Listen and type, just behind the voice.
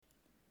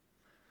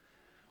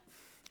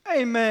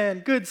Amen.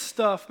 Good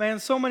stuff, man.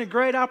 So many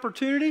great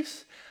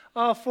opportunities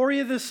for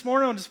you this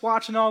morning. I'm just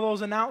watching all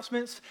those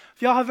announcements.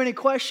 If y'all have any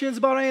questions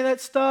about any of that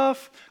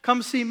stuff,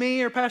 come see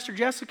me or Pastor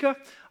Jessica.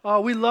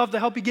 We love to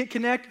help you get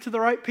connected to the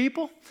right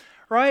people,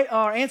 right?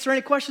 Answer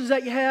any questions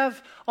that you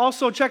have.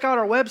 Also, check out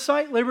our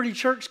website,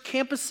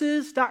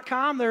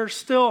 libertychurchcampuses.com. There's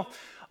still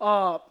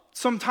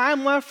some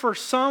time left for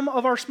some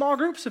of our small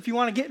groups. If you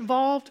want to get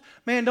involved,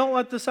 man, don't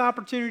let this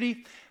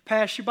opportunity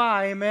pass you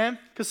by, amen?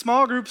 Because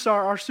small groups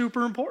are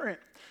super important.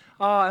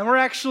 And we're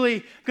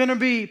actually going to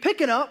be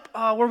picking up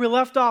where we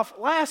left off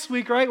last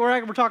week, right?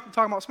 We're talking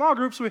about small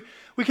groups.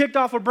 We kicked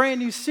off a brand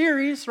new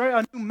series,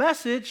 right? A new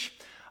message,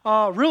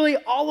 really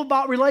all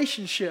about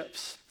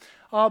relationships.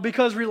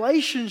 Because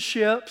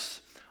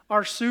relationships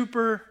are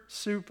super,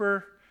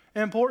 super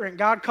important.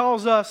 God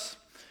calls us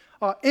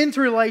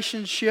into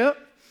relationship.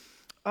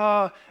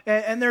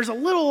 And there's a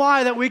little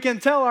lie that we can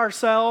tell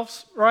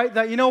ourselves, right?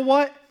 That, you know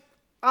what?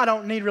 I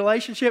don't need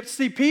relationships.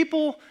 See,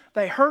 people,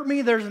 they hurt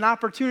me. There's an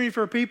opportunity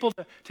for people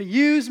to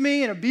use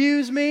me and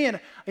abuse me. And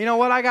you know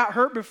what? I got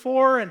hurt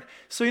before. And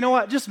so you know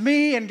what? Just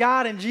me and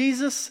God and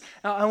Jesus,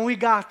 and we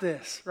got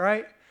this,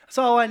 right? That's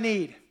all I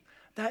need.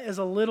 That is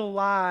a little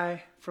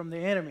lie from the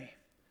enemy.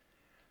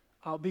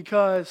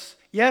 Because,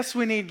 yes,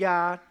 we need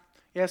God.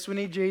 Yes, we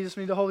need Jesus.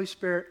 We need the Holy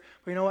Spirit.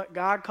 But you know what?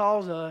 God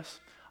calls us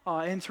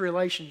into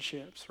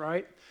relationships,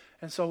 right?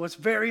 And so it's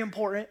very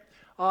important.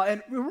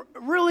 And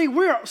really,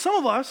 some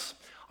of us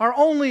are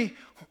only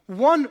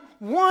one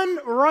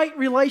right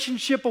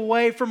relationship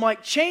away from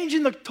like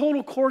changing the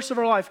total course of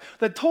our life,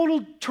 the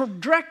total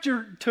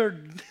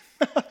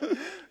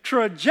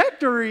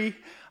trajectory.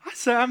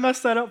 I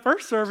messed that up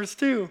first service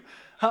too,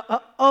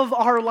 of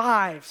our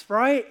lives,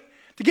 right?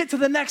 To get to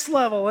the next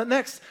level,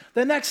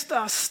 the next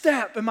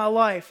step in my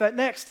life, that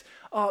next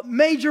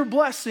major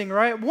blessing,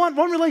 right? One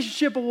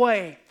relationship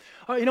away.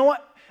 You know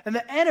what? And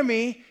the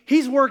enemy,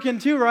 he's working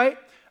too, right?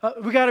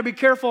 We got to be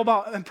careful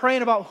about and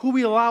praying about who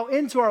we allow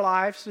into our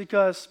lives,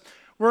 because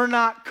we're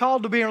not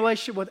called to be in a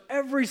relationship with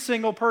every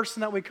single person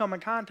that we come in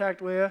contact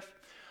with,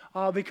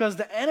 because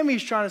the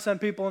enemy's trying to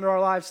send people into our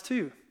lives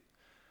too.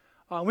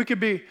 We could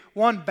be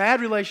one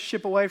bad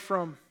relationship away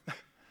from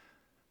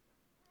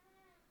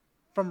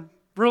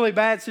really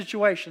bad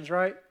situations,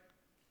 right?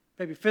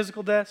 Maybe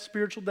physical death,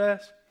 spiritual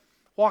death,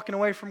 walking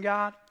away from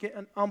God,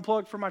 getting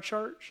unplugged from my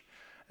church.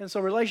 And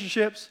so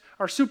relationships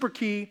are super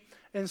key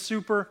and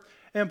super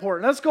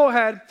important. Let's go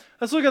ahead.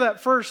 Let's look at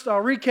that first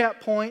recap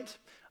point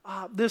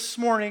this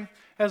morning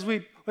as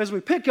we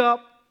pick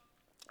up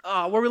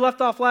where we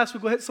left off last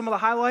week. We'll hit some of the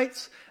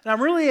highlights. And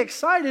I'm really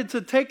excited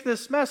to take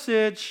this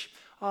message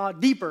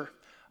deeper.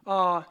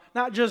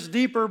 Not just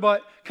deeper,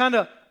 but kind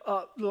of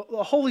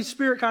the Holy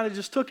Spirit kind of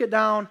just took it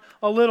down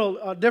a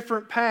little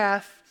different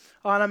path.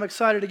 And I'm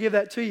excited to give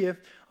that to you.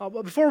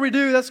 But before we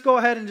do, let's go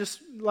ahead and just,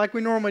 like we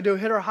normally do,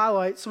 hit our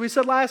highlights. So we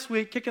said last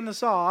week, kicking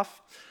this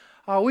off,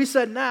 we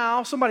said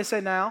now, somebody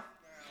say now,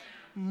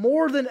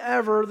 more than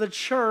ever, the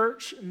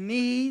church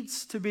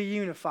needs to be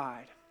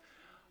unified.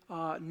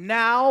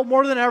 Now,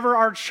 more than ever,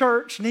 our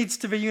church needs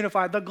to be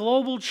unified. The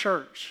global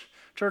church.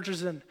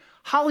 Churches in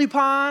Holly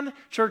Pond,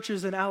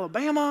 churches in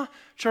Alabama,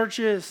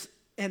 churches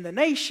in the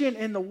nation,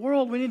 in the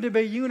world, we need to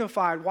be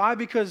unified. Why?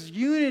 Because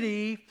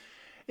unity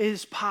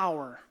is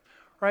power.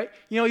 Right?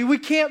 You know, we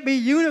can't be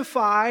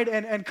unified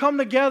and come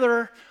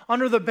together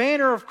under the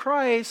banner of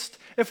Christ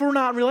if we're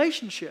not in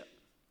relationship.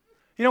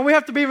 You know, we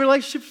have to be in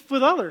relationships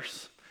with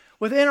others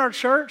within our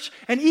church,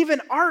 and even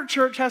our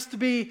church has to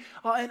be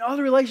in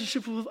other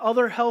relationships with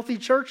other healthy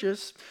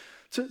churches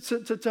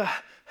to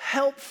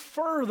help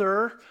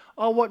further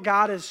what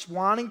God is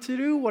wanting to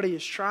do, what He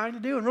is trying to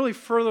do, and really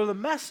further the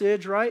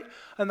message, right,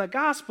 and the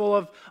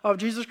gospel of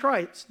Jesus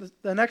Christ.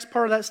 The next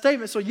part of that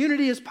statement, so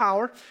unity is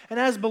power, and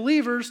as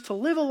believers, to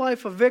live a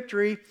life of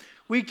victory,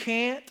 we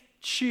can't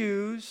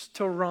choose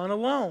to run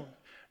alone.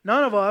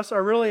 None of us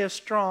are really as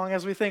strong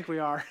as we think we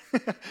are.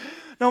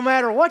 No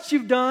matter what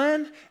you've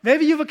done,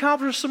 maybe you've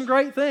accomplished some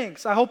great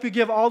things. I hope you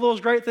give all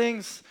those great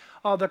things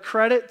the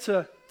credit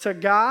to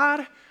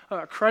God,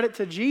 credit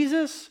to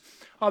Jesus,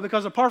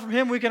 because apart from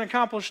Him, we can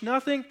accomplish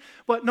nothing.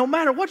 But no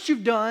matter what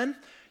you've done,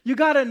 you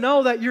got to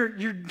know that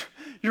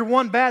you're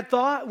one bad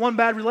thought, one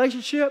bad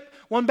relationship,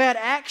 one bad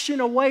action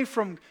away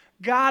from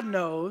God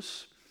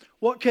knows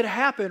what could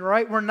happen,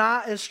 right? We're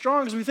not as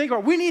strong as we think.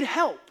 We need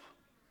help.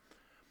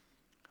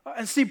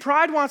 And see,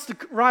 pride wants to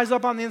rise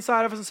up on the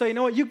inside of us and say, you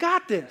know what, you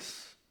got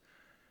this.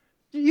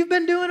 You've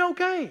been doing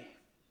okay. You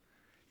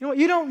know what,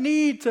 you don't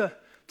need to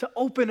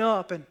open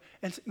up and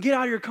get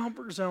out of your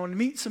comfort zone and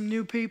meet some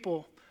new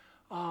people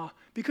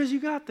because you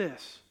got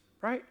this,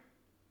 right?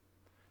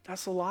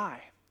 That's a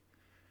lie.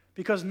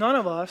 Because none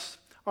of us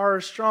are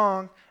as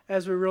strong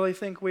as we really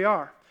think we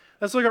are.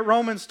 Let's look at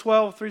Romans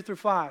 12,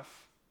 3-5.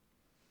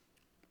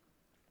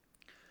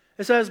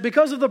 It says,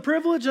 because of the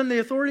privilege and the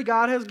authority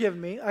God has given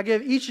me, I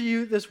give each of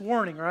you this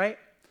warning, right?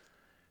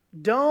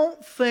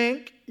 Don't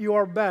think you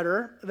are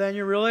better than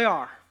you really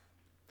are.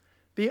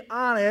 Be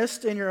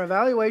honest in your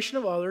evaluation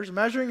of others,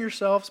 measuring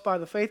yourselves by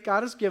the faith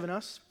God has given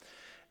us.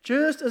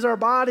 Just as our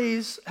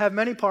bodies have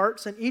many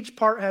parts and each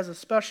part has a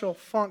special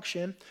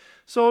function,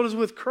 so it is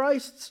with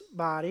Christ's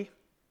body.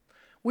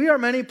 We are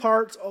many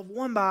parts of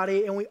one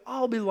body and we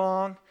all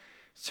belong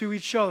to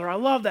each other. I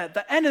love that. At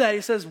the end of that,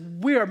 he says,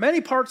 we are many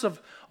parts of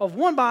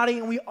one body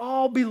and we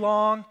all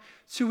belong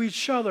to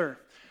each other.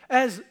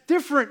 As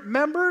different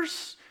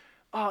members,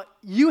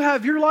 you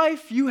have your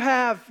life, you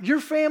have your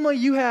family,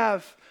 you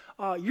have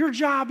your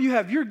job, you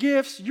have your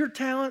gifts, your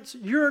talents,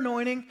 your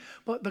anointing.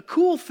 But the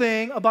cool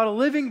thing about a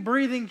living,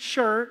 breathing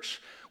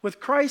church with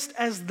Christ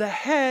as the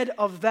head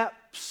of that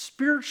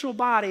spiritual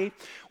body,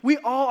 we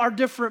all are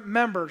different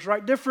members,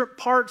 right? Different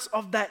parts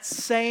of that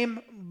same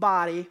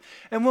body.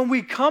 And when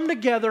we come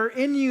together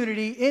in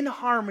unity, in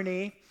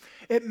harmony,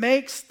 it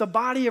makes the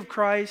body of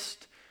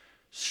Christ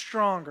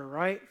stronger,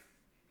 right?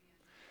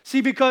 See,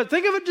 because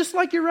think of it just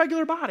like your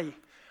regular body.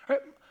 Right?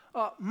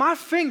 My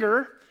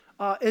finger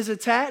is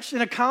attached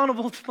and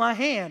accountable to my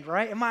hand,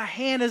 right? And my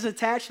hand is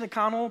attached and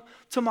accountable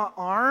to my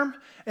arm,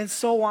 and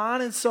so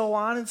on and so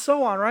on and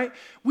so on, right?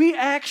 We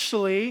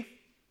actually,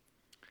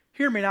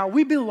 hear me now,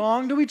 we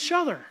belong to each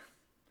other.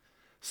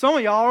 Some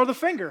of y'all are the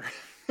finger.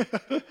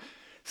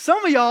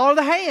 Some of y'all are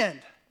the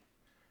hand.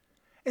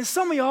 And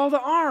some of y'all are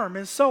the arm,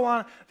 and so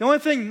on. The only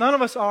thing none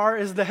of us are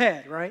is the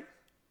head, right?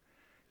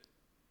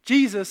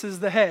 Jesus is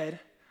the head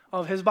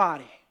of his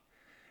body.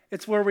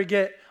 It's where we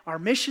get our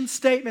mission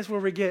statements, where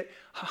we get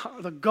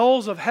the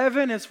goals of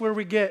heaven. It's where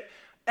we get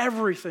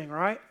everything,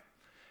 right?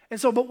 And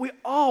so, but we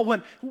all,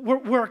 when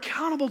we're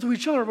accountable to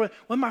each other,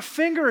 when my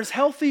finger is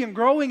healthy and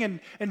growing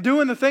and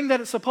doing the thing that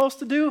it's supposed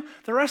to do,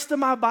 the rest of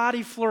my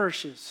body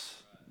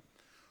flourishes,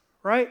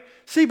 right?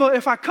 See, but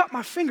if I cut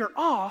my finger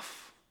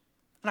off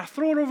and I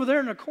throw it over there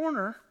in the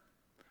corner,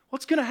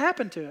 what's going to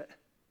happen to it?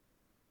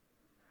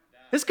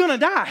 It's going to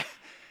die.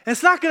 And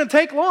it's not going to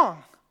take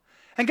long.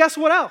 And guess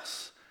what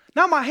else?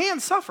 Now my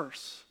hand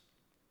suffers.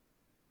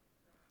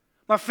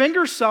 My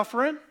finger's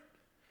suffering,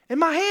 and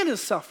my hand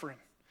is suffering.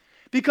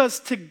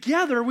 Because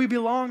together we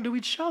belong to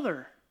each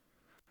other.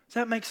 Does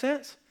that make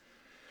sense?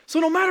 So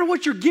no matter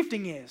what your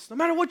gifting is, no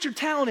matter what your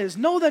talent is,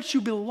 know that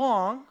you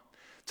belong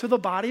to the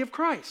body of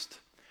Christ.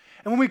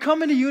 And when we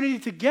come into unity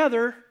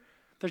together,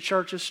 the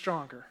church is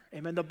stronger.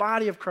 Amen. The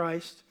body of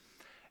Christ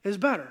is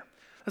better.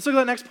 Let's look at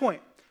that next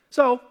point.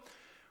 So,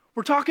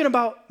 we're talking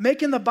about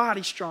making the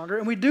body stronger,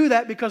 and we do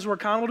that because we're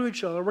accountable to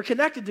each other. We're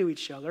connected to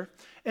each other.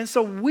 And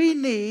so we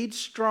need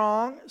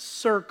strong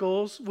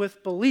circles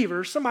with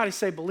believers, somebody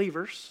say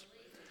believers,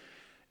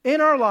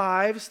 in our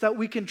lives that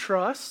we can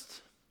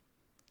trust,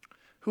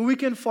 who we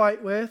can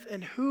fight with,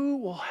 and who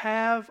will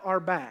have our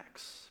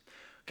backs.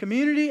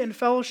 Community and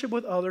fellowship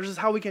with others is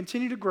how we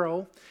continue to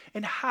grow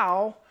and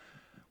how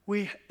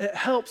it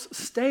helps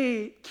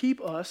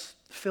keep us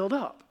filled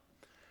up.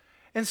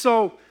 And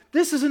so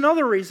this is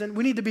another reason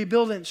we need to be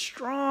building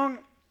strong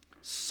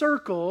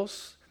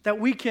circles that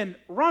we can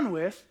run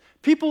with,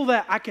 people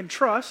that I can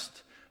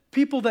trust,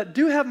 people that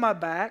do have my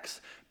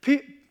backs,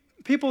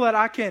 people that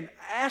I can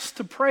ask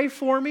to pray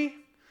for me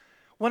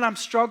when I'm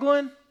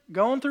struggling,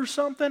 going through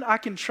something. I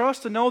can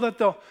trust and know that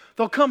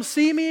they'll come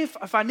see me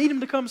if I need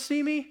them to come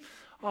see me,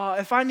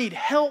 if I need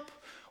help,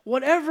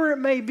 whatever it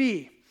may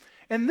be.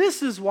 And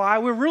this is why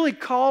we're really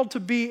called to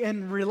be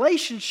in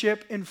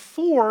relationship and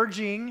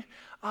forging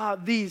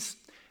these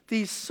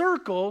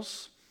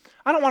circles.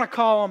 I don't want to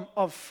call them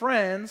of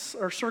friends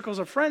or circles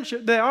of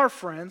friendship. They are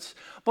friends.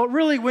 But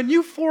really, when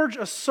you forge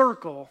a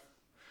circle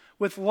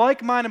with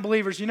like-minded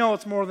believers, you know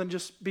it's more than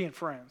just being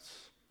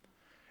friends.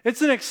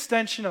 It's an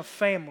extension of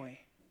family,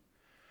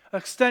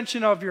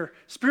 extension of your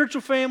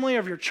spiritual family,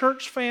 of your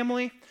church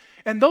family.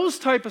 And those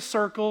type of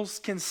circles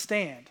can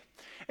stand.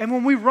 And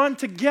when we run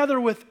together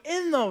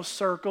within those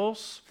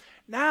circles,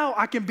 now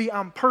I can be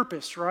on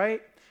purpose,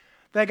 right?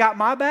 They got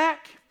my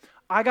back,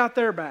 I got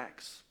their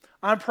backs.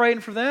 I'm praying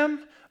for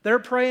them, they're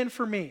praying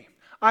for me.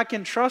 I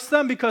can trust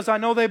them because I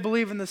know they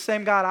believe in the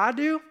same God I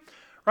do,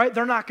 right?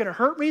 They're not going to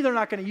hurt me, they're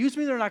not going to use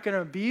me, they're not going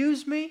to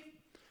abuse me.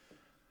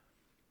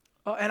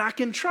 And I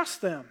can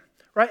trust them,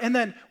 right? And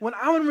then when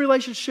I'm in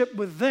relationship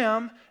with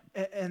them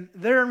and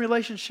they're in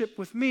relationship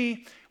with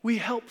me, we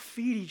help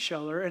feed each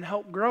other and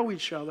help grow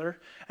each other.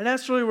 And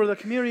that's really where the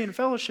community and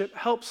fellowship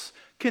helps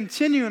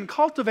continue and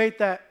cultivate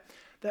that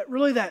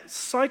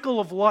cycle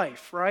of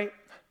life, right?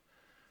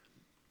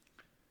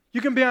 You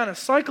can be on a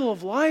cycle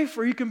of life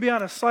or you can be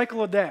on a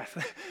cycle of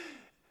death.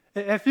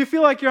 If you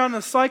feel like you're on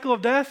the cycle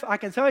of death, I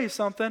can tell you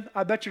something.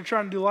 I bet you're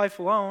trying to do life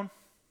alone.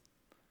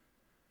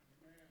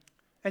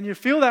 And you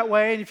feel that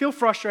way, and you feel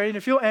frustrated, and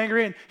you feel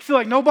angry, and you feel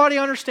like nobody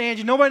understands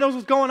you, nobody knows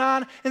what's going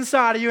on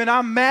inside of you, and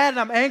I'm mad, and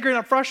I'm angry, and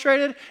I'm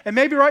frustrated, and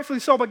maybe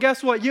rightfully so, but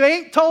guess what? You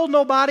ain't told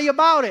nobody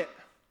about it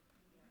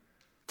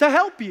to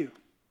help you.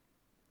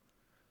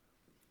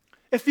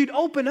 If you'd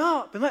open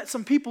up and let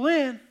some people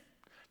in,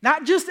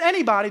 not just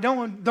anybody,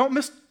 don't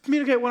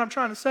miscommunicate what I'm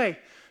trying to say,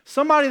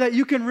 somebody that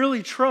you can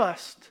really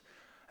trust,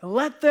 and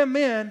let them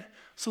in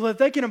so that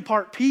they can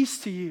impart peace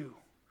to you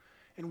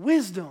and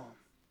wisdom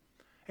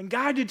and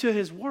guide you to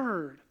His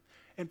Word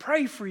and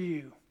pray for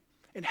you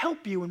and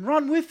help you and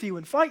run with you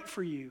and fight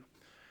for you.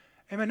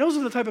 Amen. Those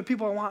are the type of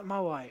people I want in my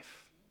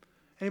life.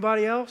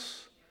 Anybody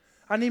else?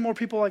 I need more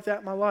people like that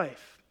in my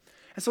life.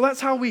 And so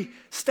that's how we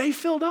stay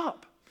filled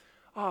up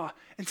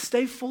and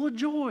stay full of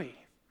joy.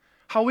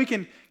 How we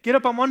can get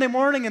up on Monday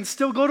morning and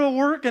still go to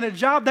work and a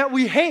job that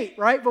we hate,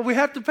 right? But we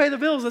have to pay the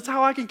bills. That's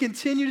how I can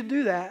continue to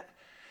do that,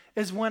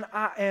 is when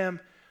I am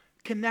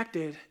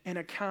connected and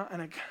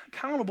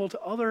accountable to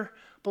other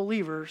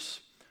believers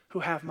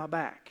who have my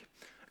back.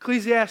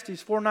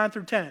 Ecclesiastes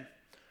 4:9-10,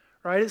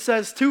 right? It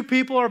says, 2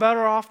 people are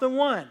better off than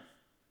one,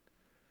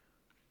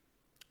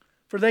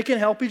 for they can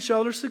help each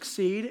other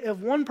succeed. If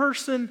one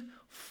person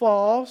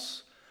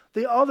falls,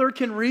 the other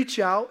can reach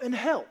out and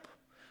help.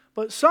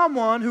 But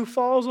someone who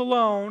falls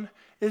alone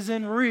is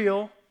in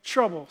real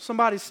trouble.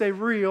 Somebody say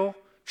real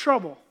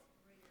trouble.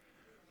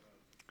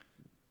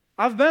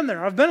 I've been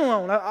there. I've been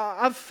alone.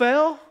 I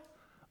fell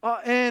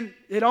and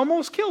it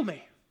almost killed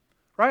me,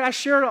 right? I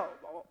share it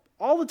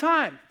all the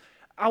time.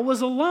 I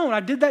was alone.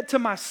 I did that to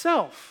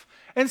myself.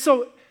 And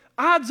so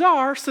odds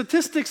are,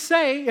 statistics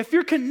say, if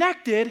you're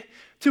connected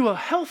to a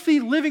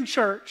healthy living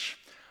church,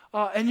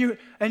 and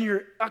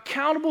you're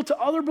accountable to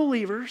other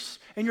believers,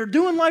 and you're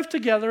doing life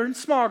together in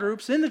small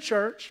groups in the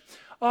church,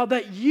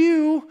 that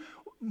you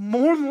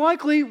more than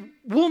likely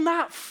will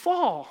not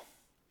fall.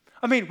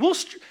 I mean,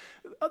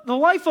 the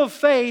life of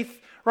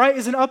faith, right,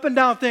 is an up and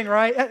down thing,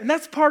 right? And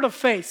that's part of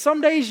faith.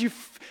 Some days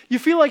you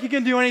feel like you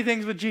can do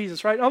anything with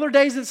Jesus, right? Other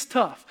days it's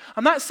tough.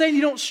 I'm not saying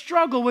you don't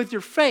struggle with your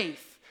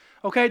faith,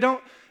 okay?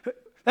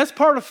 That's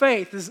part of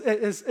faith,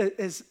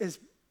 is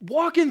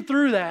walking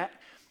through that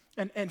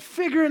and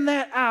figuring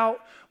that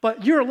out,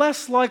 but you're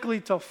less likely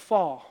to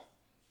fall.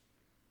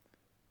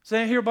 Does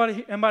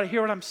anybody hear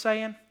what I'm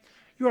saying?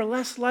 You are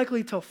less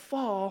likely to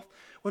fall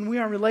when we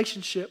are in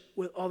relationship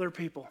with other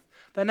people.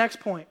 The next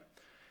point.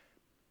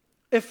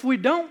 If we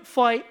don't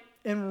fight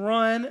and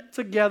run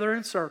together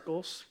in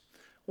circles,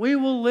 we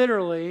will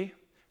literally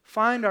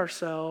find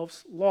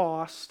ourselves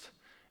lost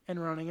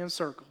and running in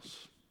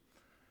circles.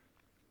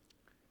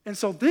 And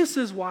so this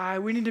is why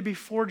we need to be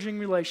forging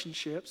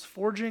relationships,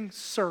 forging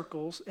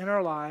circles in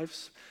our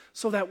lives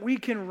so that we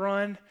can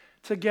run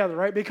together,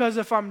 right? Because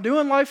if I'm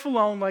doing life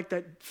alone, like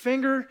that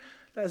finger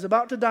that is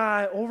about to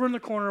die over in the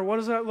corner, what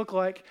does that look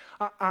like?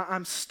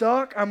 I'm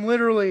stuck. I'm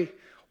literally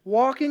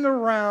walking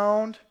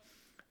around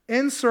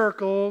in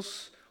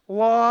circles,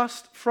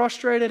 lost,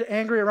 frustrated,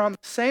 angry, around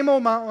the same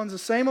old mountains, the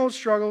same old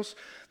struggles,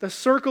 the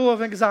circle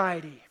of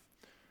anxiety,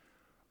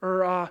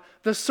 or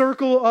the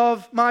circle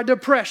of my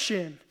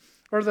depression,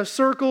 or the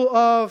circle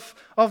of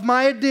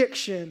my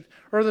addiction,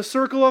 or the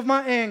circle of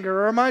my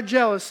anger, or my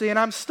jealousy, and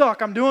I'm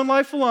stuck. I'm doing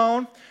life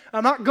alone.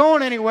 I'm not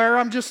going anywhere.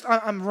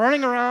 I'm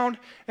running around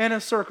in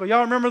a circle.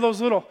 Y'all remember those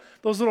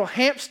little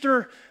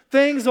hamster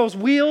things, those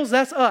wheels?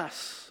 That's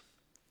us.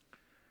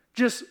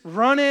 Just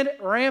running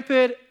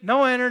rampant,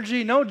 no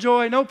energy, no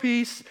joy, no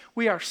peace.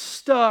 We are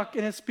stuck,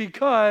 and it's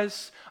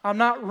because I'm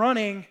not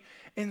running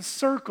in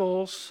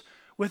circles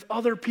with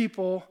other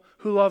people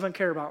who love and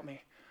care about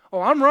me.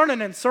 Oh, I'm running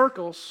in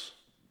circles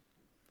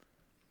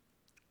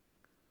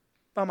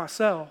by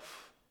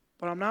myself,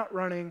 but I'm not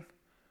running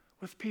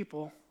with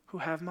people who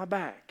have my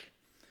back.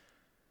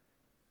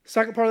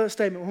 Second part of that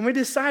statement, when we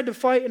decide to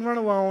fight and run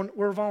alone,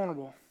 we're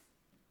vulnerable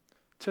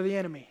to the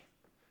enemy,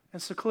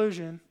 and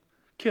seclusion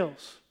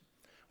kills.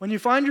 When you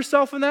find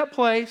yourself in that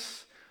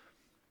place,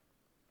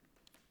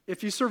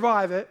 if you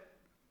survive it,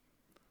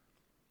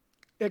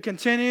 it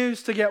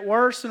continues to get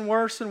worse and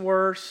worse and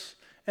worse,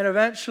 and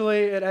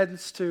eventually it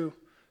ends to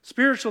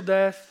spiritual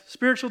death,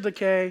 spiritual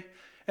decay,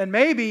 and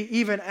maybe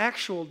even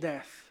actual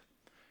death.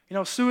 You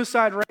know,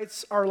 suicide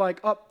rates are like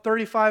up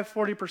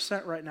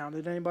 35-40% right now.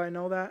 Did anybody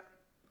know that?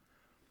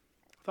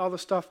 With all the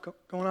stuff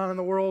going on in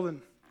the world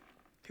and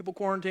people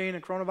quarantined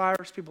and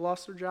coronavirus, people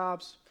lost their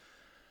jobs.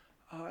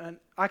 And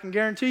I can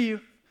guarantee you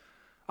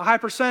a high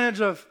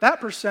percentage of that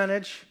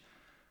percentage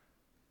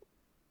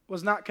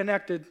was not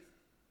connected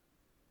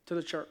to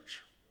the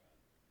church,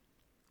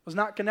 was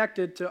not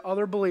connected to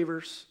other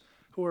believers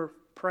who were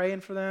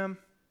praying for them.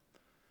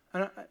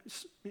 And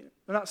I'm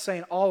not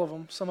saying all of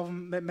them. Some of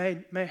them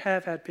may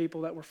have had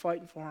people that were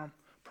fighting for them,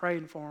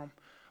 praying for them.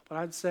 But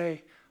I'd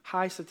say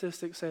high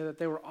statistics say that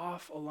they were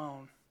off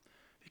alone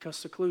because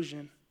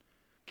seclusion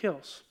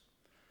kills.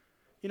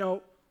 You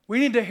know, we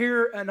need to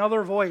hear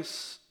another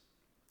voice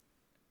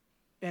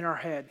in our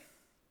head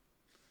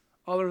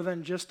other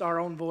than just our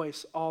own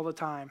voice all the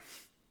time.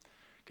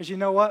 Because you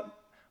know what?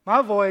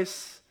 My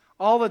voice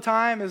all the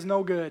time is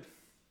no good.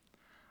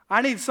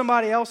 I need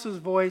somebody else's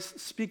voice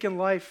speaking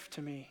life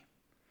to me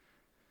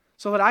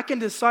so that I can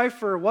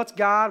decipher what's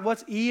God,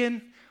 what's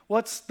Ian,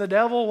 what's the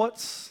devil,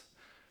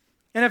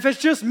 and if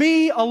it's just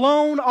me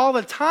alone all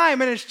the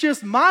time and it's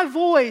just my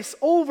voice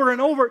over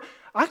and over,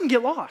 I can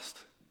get lost.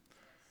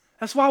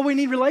 That's why we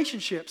need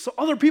relationships, so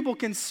other people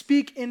can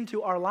speak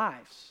into our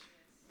lives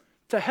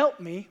to help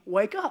me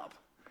wake up.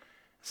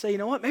 Say, you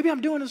know what, maybe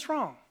I'm doing this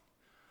wrong.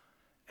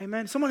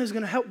 Amen. Someone who's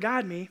going to help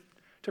guide me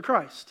to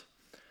Christ.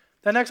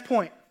 The next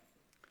point.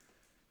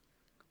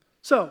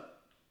 So,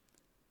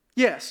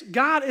 yes,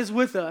 God is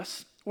with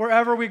us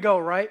wherever we go,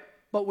 right?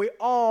 but we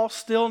all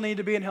still need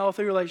to be in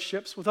healthy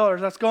relationships with others.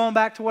 That's going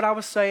back to what I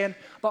was saying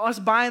about us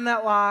buying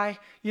that lie.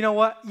 You know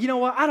what?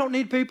 I don't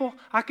need people.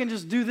 I can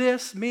just do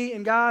this, me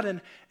and God,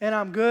 and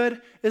I'm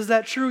good. Is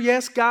that true?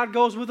 Yes, God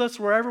goes with us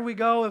wherever we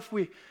go. If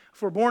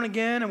we're born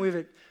again and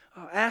we've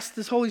asked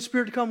this Holy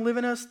Spirit to come live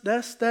in us,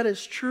 that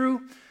is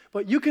true.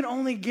 But you can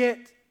only get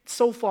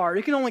so far.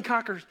 You can only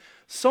conquer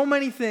so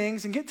many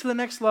things and get to the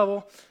next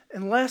level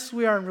unless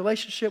we are in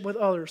relationship with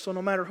others. So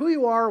no matter who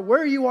you are,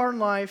 where you are in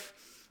life,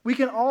 we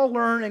can all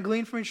learn and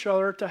glean from each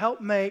other to help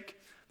make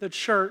the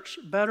church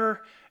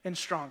better and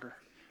stronger.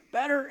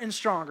 Better and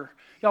stronger.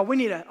 Y'all, we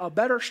need a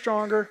better,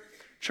 stronger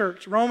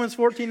church. Romans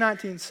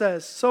 14:19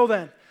 says, so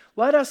then,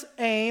 let us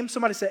aim,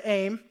 somebody say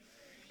aim,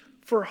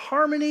 for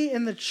harmony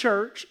in the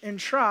church and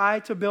try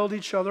to build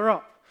each other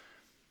up.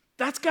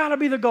 That's got to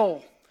be the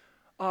goal.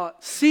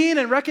 Seeing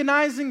and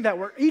recognizing that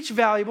we're each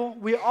valuable,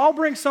 we all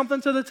bring something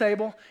to the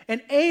table,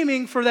 and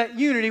aiming for that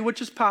unity,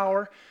 which is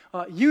power.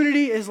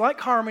 Unity is like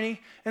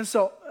harmony, and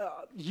so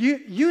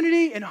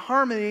unity and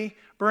harmony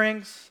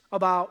brings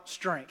about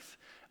strength.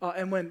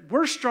 And when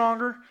we're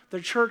stronger, the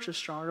church is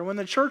stronger. When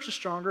the church is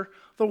stronger,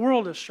 the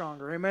world is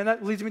stronger. Amen.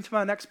 That leads me to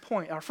my next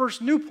point, our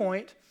first new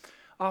point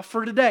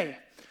for today.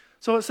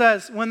 So it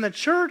says, when the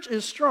church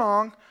is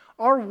strong,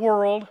 our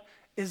world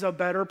is a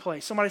better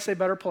place. Somebody say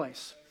better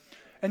place.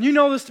 And you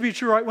know this to be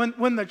true, right?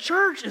 When the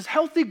church is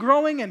healthy,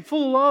 growing, and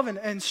full of love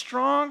and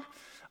strong,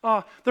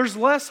 there's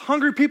less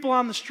hungry people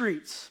on the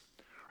streets,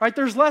 right?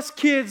 There's less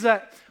kids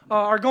that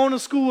are going to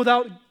school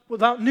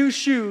without new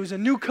shoes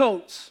and new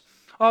coats.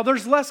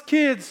 There's less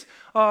kids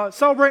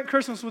celebrating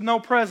Christmas with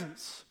no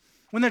presents.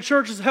 When the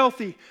church is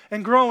healthy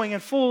and growing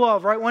and full of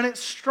love, right? When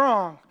it's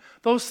strong,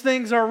 those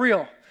things are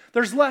real.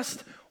 There's less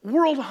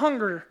world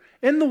hunger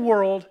in the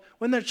world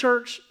when the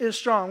church is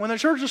strong. When the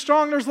church is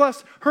strong, there's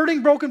less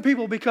hurting, broken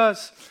people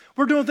because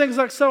we're doing things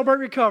like Celebrate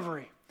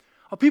Recovery.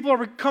 People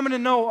are coming to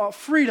know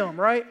freedom,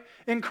 right,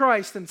 in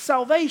Christ and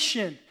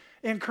salvation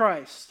in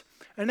Christ.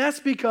 And that's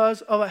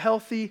because of a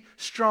healthy,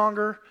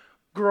 stronger,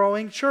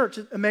 growing church.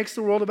 It makes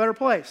the world a better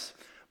place.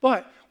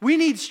 But we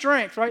need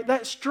strength, right?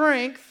 That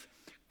strength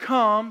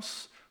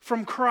comes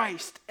from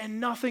Christ and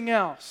nothing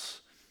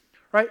else,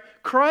 right?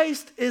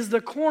 Christ is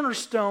the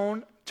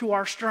cornerstone to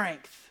our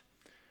strength.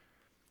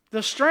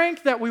 The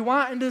strength that we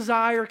want and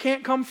desire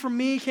can't come from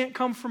me, can't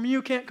come from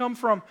you, can't come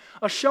from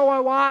a show I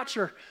watch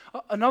or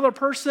another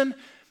person.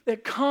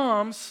 It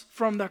comes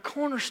from the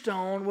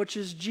cornerstone, which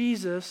is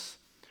Jesus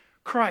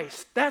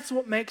Christ. That's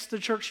what makes the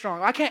church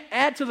strong. I can't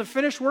add to the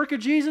finished work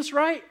of Jesus,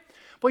 right?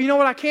 But you know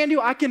what I can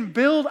do? I can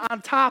build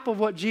on top of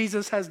what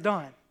Jesus has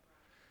done.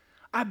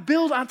 I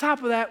build on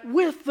top of that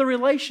with the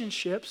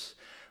relationships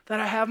that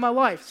I have in my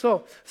life.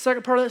 So,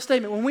 second part of that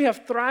statement, when we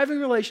have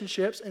thriving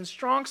relationships and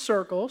strong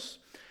circles,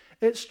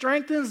 it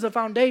strengthens the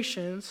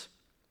foundations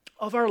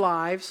of our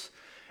lives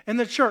in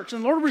the church.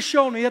 And the Lord was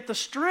showing me that the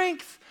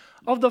strength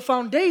of the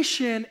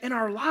foundation in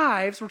our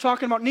lives, we're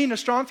talking about needing a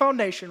strong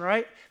foundation,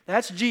 right?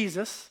 That's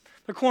Jesus,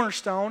 the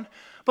cornerstone.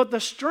 But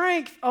the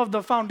strength of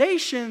the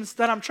foundations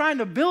that I'm trying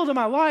to build in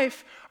my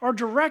life are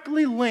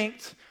directly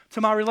linked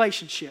to my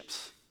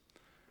relationships.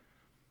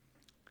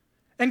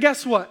 And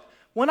guess what?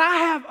 When I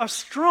have a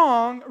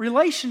strong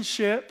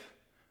relationship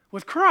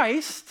with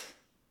Christ,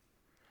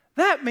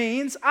 that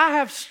means I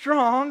have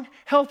strong,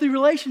 healthy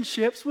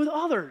relationships with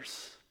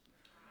others.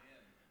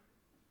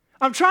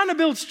 I'm trying to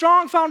build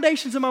strong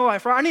foundations in my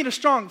life, right? I need a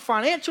strong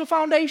financial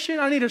foundation.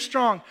 I need a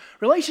strong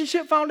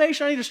relationship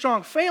foundation. I need a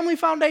strong family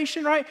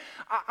foundation, right?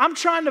 I'm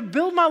trying to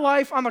build my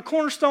life on the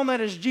cornerstone that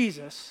is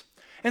Jesus.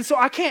 And so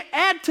I can't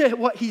add to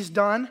what he's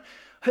done,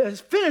 his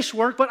finished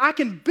work, but I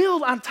can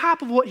build on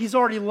top of what he's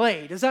already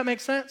laid. Does that make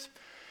sense?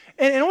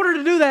 And in order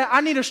to do that,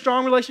 I need a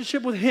strong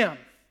relationship with him.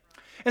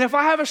 And if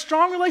I have a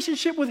strong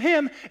relationship with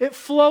him, it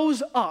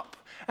flows up.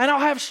 And I'll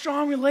have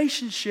strong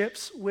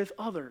relationships with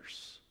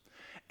others.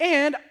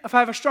 And if I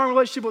have a strong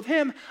relationship with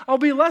him, I'll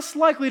be less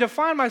likely to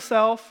find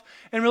myself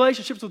in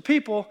relationships with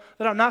people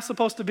that I'm not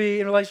supposed to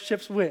be in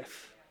relationships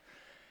with.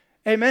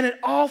 Amen. It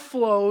all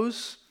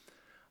flows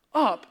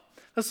up.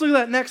 Let's look at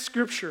that next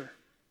scripture.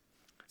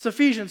 It's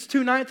Ephesians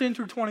 2:19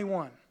 through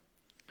 21.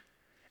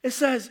 It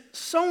says,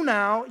 so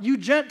now you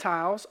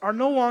Gentiles are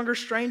no longer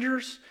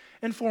strangers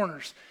and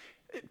foreigners.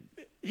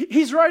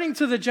 He's writing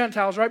to the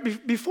Gentiles,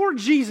 right? Before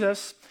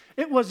Jesus,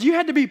 it was you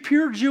had to be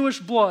pure Jewish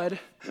blood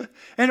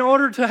in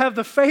order to have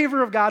the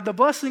favor of God, the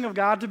blessing of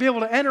God, to be able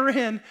to enter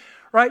in,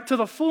 right, to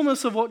the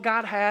fullness of what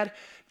God had.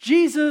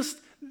 Jesus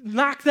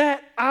knocked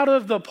that out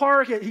of the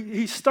park.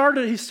 He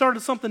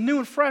started something new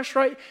and fresh,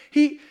 right?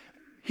 He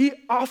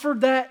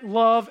offered that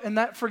love and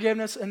that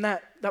forgiveness and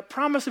that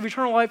promise of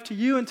eternal life to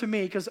you and to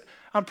me, because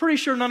I'm pretty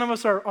sure none of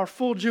us are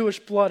full Jewish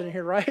blood in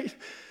here, right?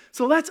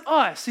 So that's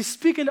us. He's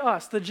speaking to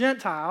us, the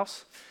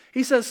Gentiles.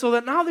 He says, so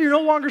that now that you're no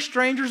longer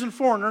strangers and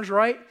foreigners,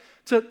 right,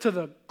 to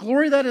the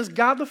glory that is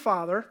God the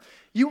Father,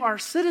 you are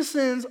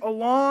citizens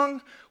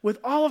along with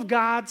all of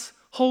God's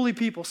holy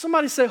people.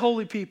 Somebody say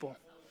holy people.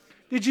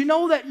 Did you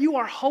know that you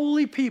are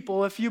holy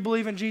people if you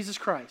believe in Jesus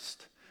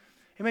Christ?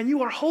 Amen.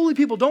 You are holy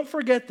people. Don't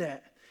forget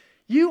that.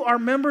 You are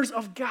members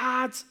of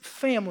God's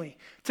family.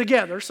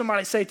 Together,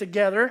 somebody say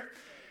together.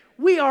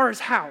 We are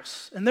his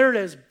house, and there it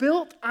is,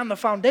 built on the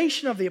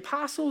foundation of the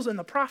apostles and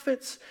the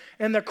prophets,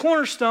 and the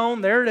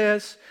cornerstone, there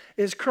it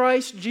is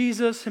Christ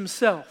Jesus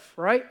himself,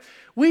 right?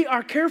 We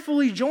are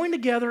carefully joined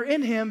together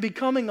in him,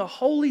 becoming a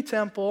holy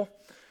temple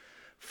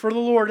for the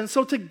Lord. And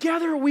so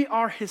together we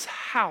are his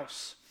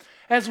house.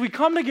 As we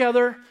come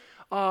together,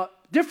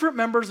 different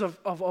members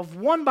of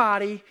one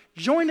body,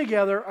 joined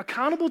together,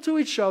 accountable to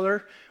each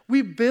other,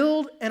 we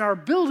build and are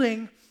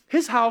building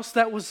his house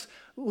that was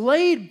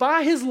laid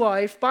by his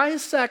life, by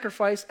his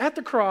sacrifice at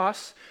the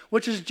cross,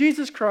 which is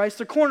Jesus Christ,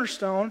 the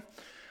cornerstone.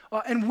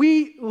 And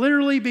we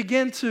literally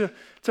begin to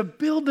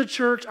build the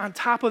church on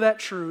top of that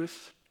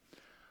truth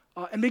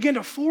and begin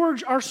to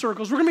forge our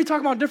circles. We're going to be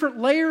talking about different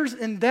layers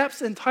and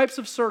depths and types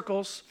of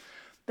circles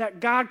that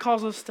God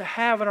calls us to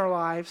have in our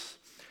lives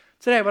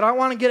today. But I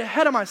want to get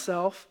ahead of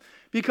myself,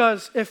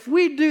 because if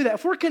we do that,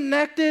 if we're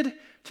connected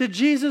to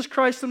Jesus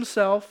Christ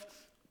himself,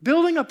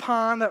 building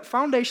upon that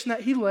foundation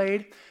that he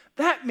laid,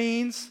 that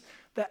means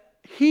that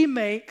he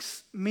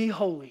makes me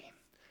holy.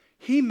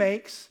 He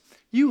makes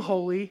you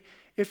holy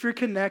if you're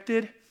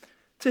connected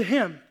to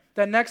him.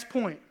 That next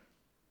point.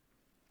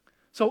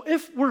 So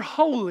if we're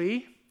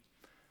holy,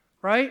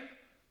 right?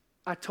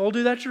 I told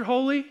you that you're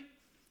holy.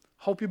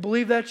 Hope you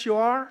believe that you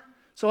are.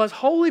 So as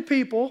holy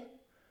people,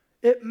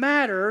 it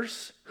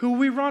matters who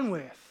we run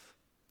with.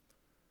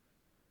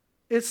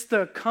 It's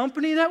the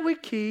company that we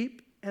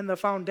keep and the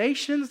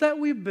foundations that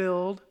we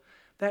build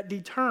that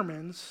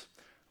determines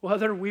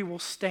whether we will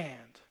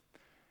stand.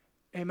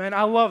 Amen.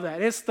 I love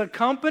that. It's the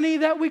company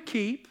that we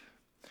keep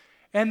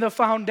and the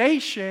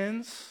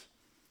foundations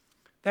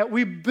that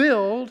we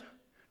build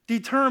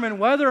determine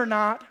whether or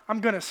not I'm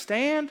going to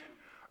stand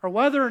or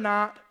whether or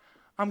not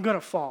I'm going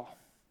to fall.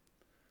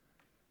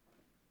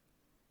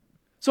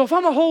 So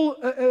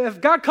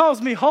if God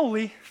calls me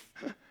holy,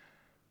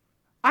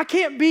 I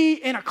can't be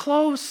in a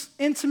close,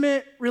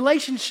 intimate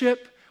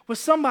relationship with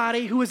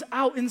somebody who is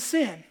out in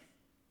sin.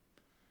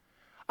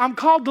 I'm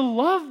called to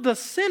love the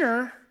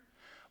sinner,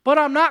 but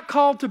I'm not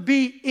called to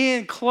be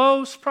in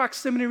close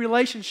proximity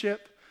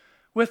relationship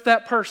with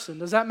that person.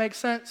 Does that make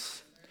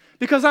sense?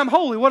 Because I'm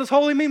holy. What does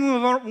holy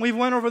mean? We've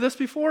went over this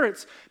before.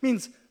 It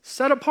means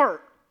set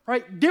apart,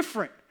 right?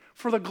 Different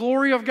for the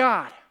glory of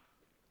God.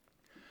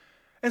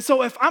 And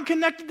so if I'm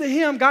connected to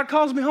him, God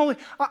calls me holy,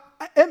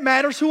 it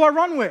matters who I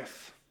run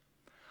with.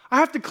 I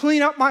have to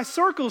clean up my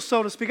circles,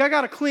 so to speak. I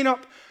got to clean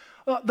up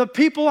the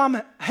people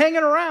I'm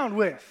hanging around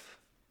with.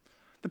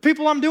 The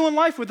people I'm doing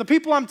life with, the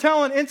people I'm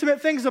telling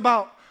intimate things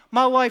about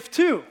my life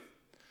to.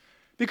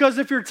 Because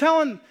if you're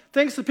telling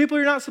things to people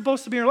you're not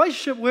supposed to be in a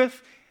relationship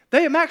with,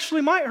 they actually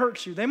might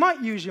hurt you. They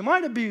might use you,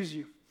 might abuse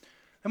you.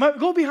 They might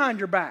go behind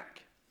your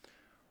back.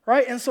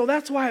 Right? And so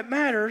that's why it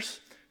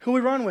matters who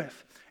we run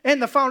with.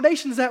 And the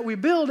foundations that we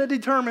build, it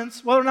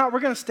determines whether or not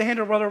we're going to stand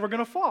or whether we're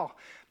going to fall.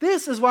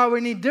 This is why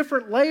we need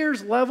different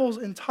layers, levels,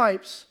 and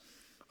types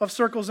of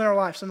circles in our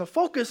lives. And the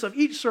focus of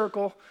each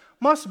circle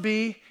must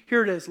be,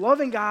 here it is,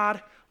 loving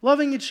God,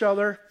 loving each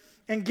other,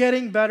 and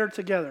getting better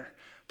together.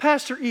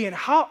 Pastor Ian,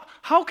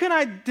 how can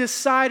I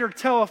decide or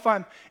tell if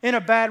I'm in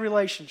a bad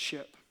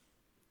relationship?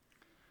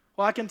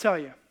 Well, I can tell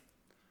you.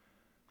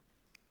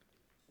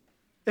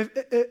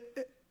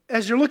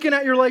 As you're looking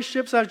at your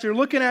relationships, as you're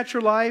looking at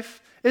your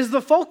life, is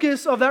the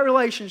focus of that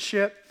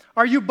relationship,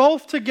 are you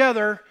both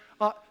together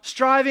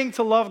striving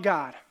to love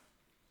God?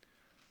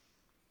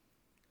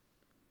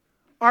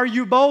 Are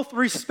you both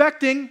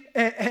respecting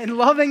and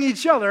loving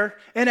each other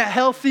in a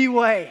healthy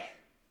way?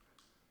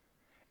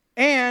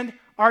 And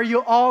are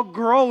you all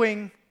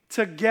growing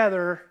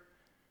together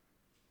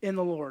in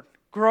the Lord?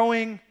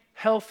 Growing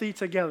healthy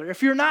together.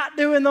 If you're not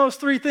doing those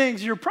three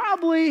things, you're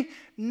probably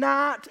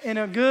not in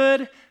a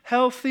good,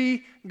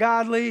 healthy,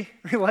 godly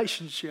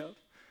relationship.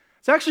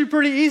 It's actually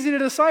pretty easy to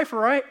decipher,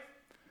 right?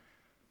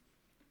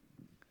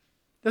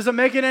 Does it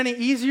make it any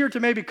easier to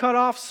maybe cut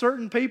off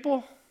certain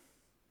people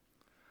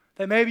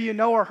that maybe you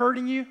know are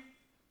hurting you?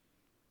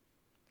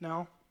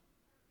 No.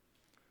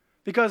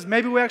 Because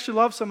maybe we actually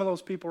love some of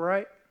those people,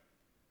 right?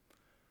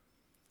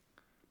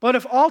 But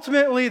if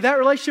ultimately that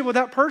relationship with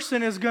that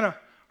person is going to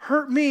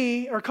hurt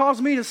me or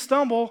cause me to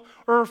stumble,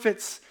 or if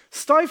it's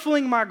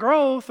stifling my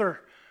growth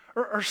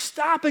or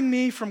stopping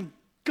me from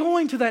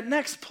going to that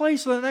next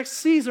place or the next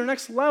season or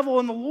next level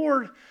in the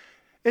Lord,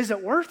 is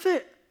it worth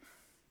it?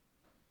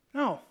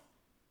 No.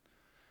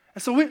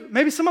 And so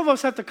maybe some of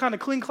us have to kind of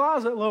clean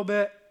closet a little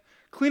bit,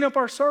 clean up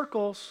our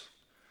circles,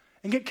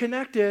 and get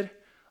connected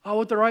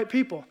with the right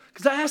people.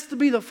 Because that has to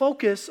be the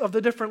focus of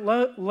the different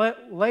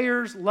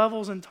layers,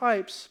 levels, and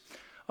types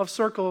of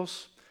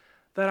circles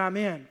that I'm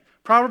in.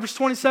 Proverbs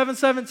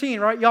 27:17,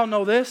 right? Y'all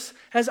know this.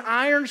 As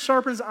iron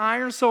sharpens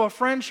iron, so a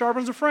friend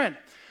sharpens a friend.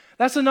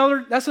 That's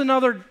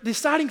another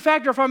deciding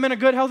factor if I'm in a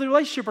good, healthy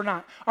relationship or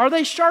not. Are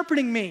they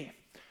sharpening me?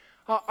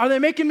 Are they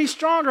making me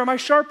stronger? Am I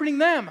sharpening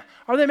them?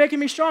 Are they making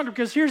me stronger?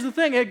 Because here's the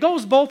thing, it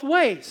goes both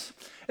ways.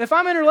 If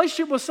I'm in a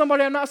relationship with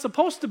somebody I'm not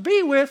supposed to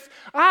be with,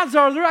 odds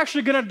are they're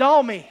actually going to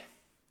dull me.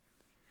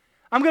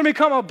 I'm going to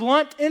become a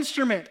blunt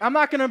instrument. I'm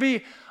not going to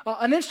be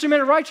an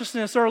instrument of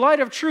righteousness or a light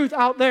of truth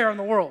out there in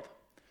the world.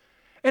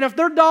 And if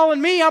they're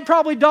dulling me, I'm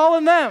probably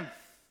dulling them.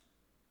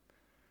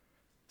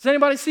 Does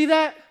anybody see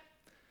that?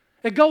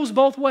 It goes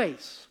both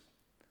ways.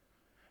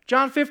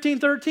 John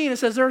 15:13, it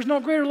says, there is no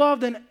greater love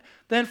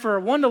than for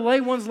one to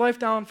lay one's life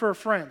down for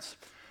friends.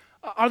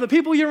 Are the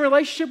people you're in a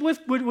relationship with,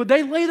 would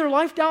they lay their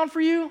life down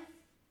for you?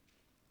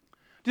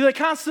 Do they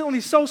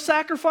constantly so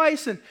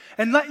sacrifice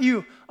and let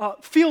you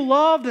feel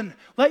loved and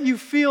let you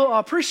feel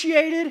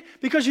appreciated?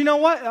 Because you know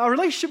what? A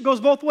relationship goes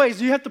both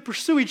ways. You have to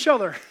pursue each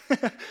other.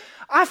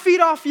 I feed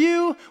off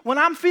you when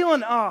I'm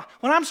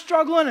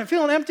struggling and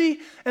feeling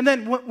empty. And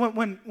then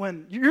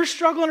when you're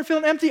struggling and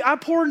feeling empty, I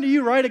pour into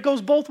you, right? It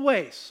goes both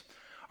ways.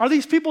 Are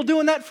these people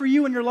doing that for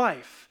you in your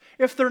life?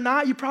 If they're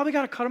not, you probably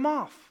got to cut them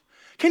off.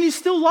 Can you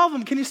still love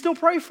them? Can you still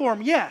pray for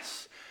them?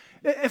 Yes.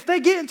 If they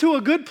get into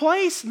a good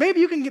place, maybe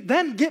you can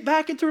then get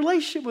back into a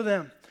relationship with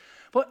them.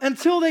 But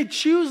until they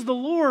choose the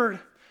Lord,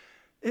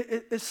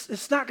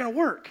 it's not going to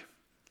work,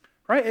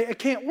 right? It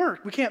can't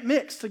work. We can't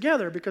mix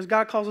together because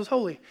God calls us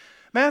holy.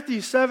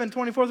 Matthew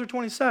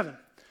 7:24-27.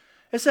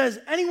 It says,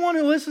 anyone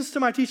who listens to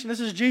my teaching,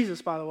 this is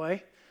Jesus, by the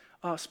way,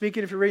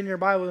 speaking if you're reading your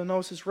Bible, you'll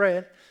notice it's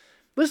red,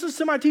 listens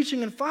to my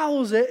teaching and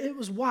follows it, it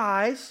was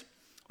wise,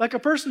 like a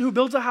person who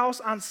builds a house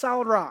on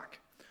solid rock.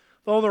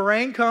 Though the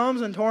rain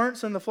comes and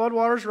torrents and the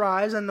floodwaters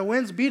rise and the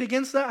winds beat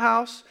against that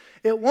house,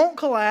 it won't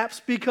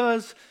collapse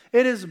because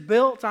it is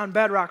built on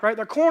bedrock, right?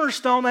 The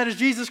cornerstone, that is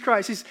Jesus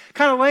Christ. He's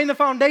kind of laying the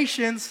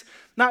foundations,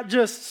 not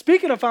just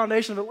speaking of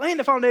foundation, but laying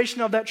the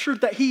foundation of that truth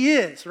that he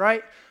is,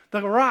 right?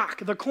 The rock,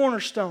 the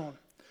cornerstone.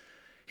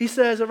 He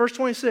says in verse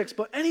 26,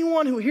 but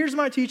anyone who hears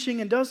my teaching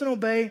and doesn't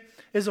obey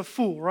is a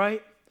fool,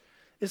 right?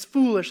 Is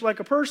foolish, like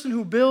a person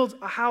who builds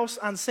a house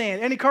on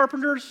sand. Any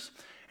carpenters?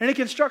 Any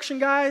construction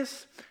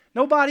guys?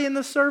 Nobody in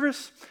this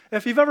service?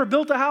 If you've ever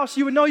built a house,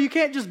 you would know you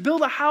can't just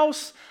build a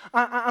house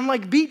on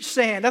like beach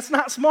sand. That's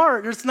not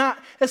smart. It's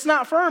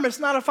not firm. It's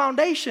not a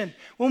foundation.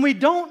 When we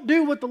don't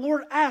do what the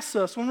Lord asks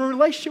us, when we're in a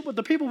relationship with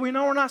the people we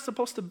know we're not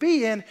supposed to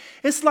be in,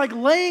 it's like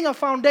laying a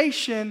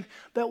foundation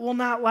that will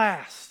not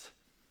last.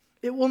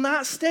 It will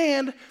not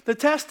stand the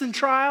tests and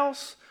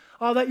trials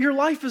that your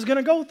life is going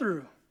to go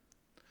through.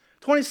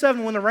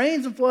 27, when the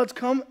rains and floods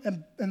come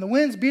and the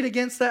winds beat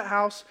against that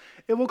house,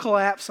 it will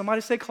collapse.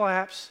 Somebody say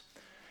collapse.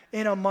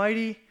 In a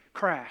mighty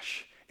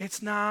crash.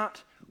 It's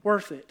not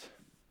worth it.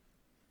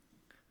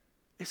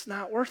 It's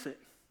not worth it.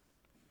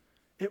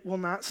 It will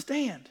not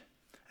stand.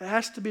 It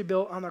has to be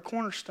built on the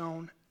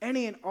cornerstone.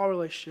 Any and all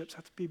relationships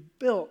have to be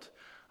built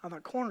on the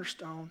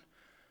cornerstone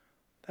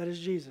that is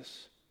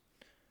Jesus.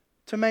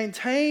 To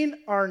maintain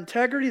our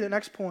integrity, the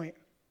next point,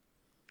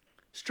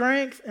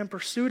 strength and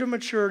pursuit of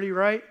maturity,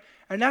 right?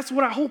 And that's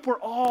what I hope we're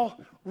all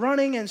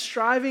running and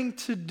striving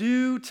to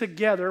do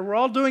together. We're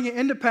all doing it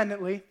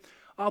independently.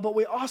 But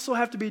we also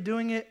have to be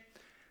doing it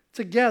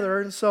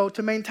together. And so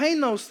to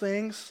maintain those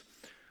things,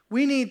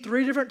 we need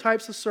 3 different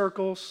types of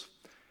circles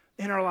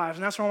in our lives.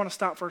 And that's where I want to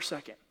stop for a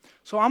second.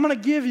 So I'm going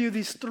to give you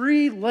these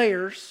 3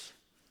 layers,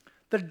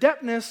 the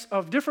depthness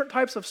of different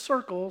types of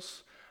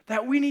circles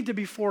that we need to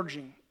be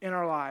forging in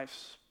our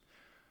lives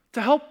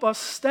to help us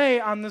stay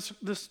on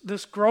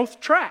this growth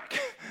track,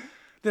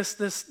 this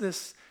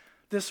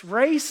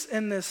race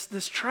and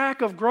this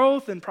track of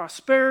growth and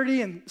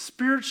prosperity and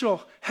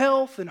spiritual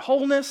health and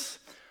wholeness.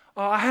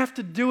 I have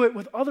to do it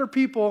with other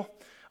people.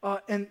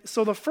 And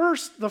so the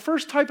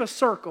first type of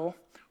circle,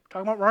 we're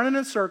talking about running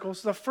in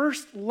circles, the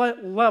first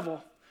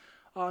level,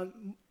 I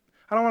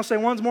don't want to say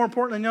one's more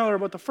important than the other,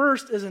 but the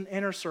first is an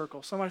inner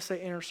circle. Somebody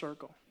say inner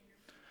circle.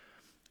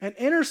 An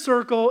inner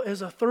circle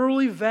is a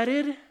thoroughly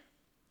vetted,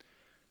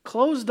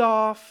 closed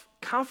off,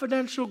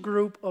 confidential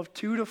group of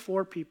 2 to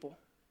 4 people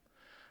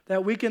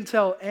that we can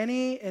tell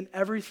any and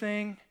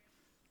everything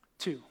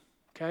to,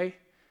 okay?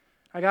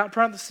 I got in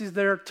parentheses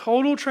there,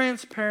 total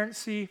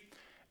transparency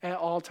at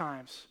all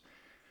times.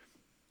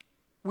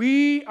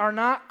 We are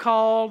not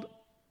called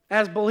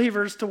as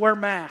believers to wear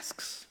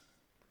masks.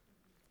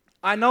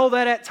 I know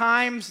that at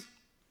times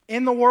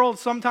in the world,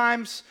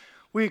 sometimes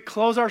we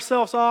close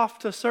ourselves off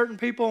to certain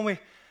people and we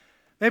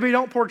maybe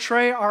don't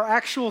portray our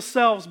actual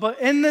selves, but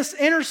in this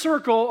inner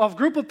circle of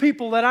group of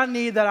people that I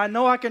need, that I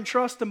know I can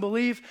trust and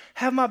believe,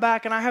 have my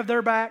back and I have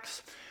their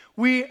backs,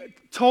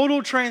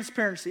 total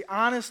transparency,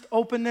 honest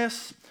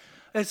openness,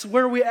 it's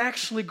where we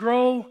actually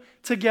grow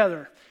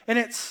together.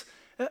 And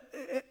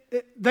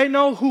they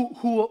know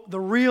who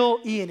the real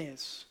Ian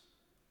is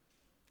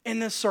in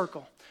this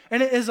circle.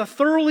 And it is a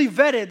thoroughly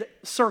vetted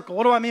circle.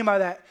 What do I mean by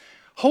that?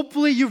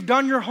 Hopefully you've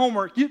done your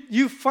homework.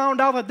 You've found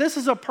out that this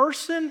is a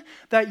person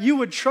that you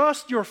would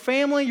trust your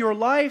family, your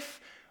life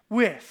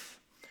with.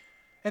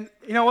 And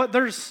you know what?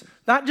 There's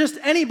not just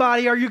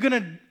anybody are you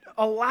going to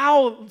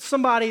allow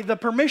somebody the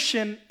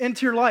permission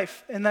into your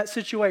life in that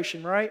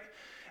situation, right?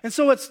 And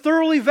so it's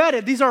thoroughly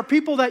vetted. These are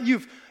people that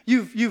you've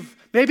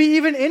maybe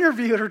even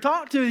interviewed or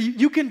talked to.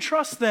 You can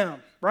trust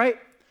them, right?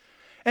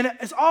 And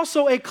it's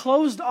also a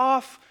closed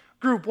off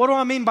group. What do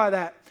I mean by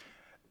that?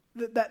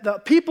 that the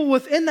people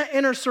within the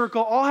inner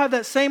circle all have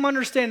that same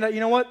understanding that, you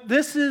know what,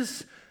 this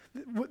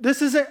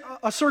isn't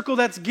a circle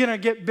that's going to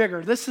get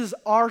bigger. This is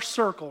our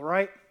circle,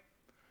 right?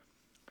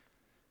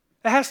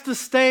 It has to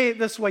stay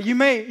this way. You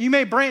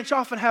may branch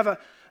off and have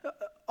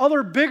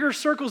other bigger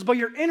circles, but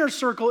your inner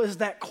circle is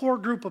that core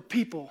group of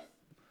people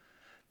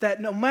that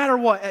no matter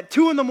what, at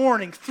 2 in the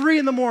morning, 3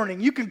 in the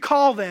morning, you can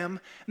call them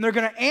and they're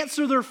going to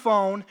answer their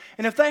phone.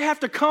 And if they have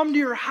to come to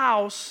your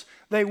house,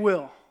 they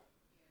will.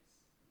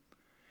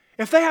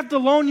 If they have to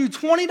loan you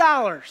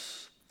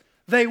 $20,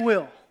 they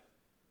will.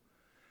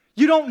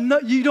 You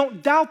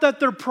don't doubt that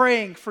they're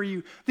praying for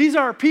you. These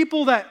are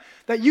people that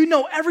you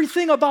know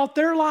everything about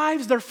their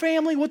lives, their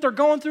family, what they're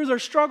going through, their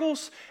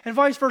struggles, and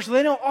vice versa.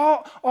 They know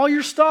all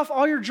your stuff,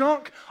 all your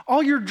junk,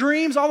 all your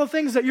dreams, all the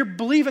things that you're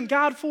believing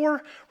God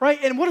for, right?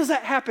 And what does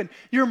that happen?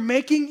 You're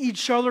making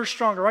each other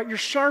stronger, right? You're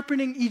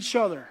sharpening each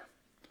other.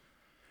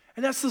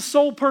 And that's the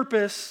sole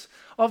purpose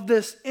of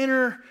this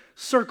inner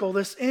circle,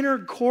 this inner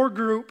core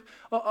group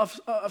of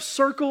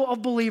circle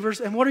of believers.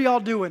 And what are y'all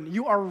doing?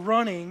 You are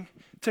running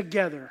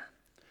together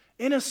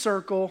in a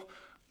circle,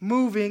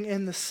 moving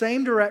in the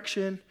same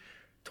direction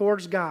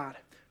towards God.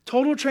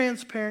 Total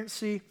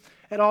transparency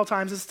at all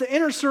times. It's the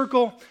inner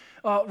circle,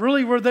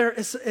 really where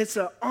it's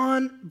an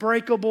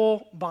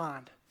unbreakable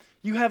bond.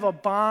 You have a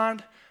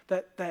bond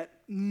that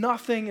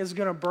nothing is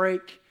going to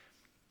break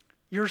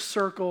your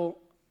circle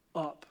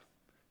up.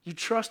 You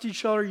trust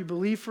each other, you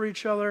believe for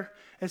each other.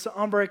 It's an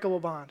unbreakable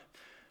bond.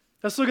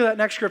 Let's look at that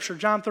next scripture,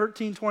 John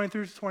 13, 20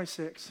 through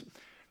 26.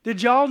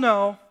 Did y'all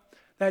know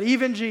that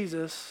even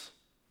Jesus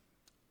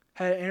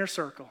had an inner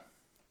circle?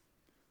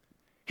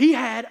 He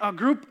had a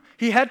group,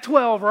 he had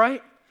 12,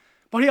 right?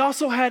 But he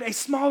also had a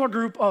smaller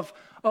group of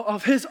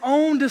his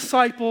own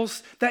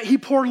disciples that he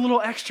poured a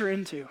little extra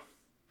into,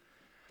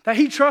 that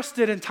he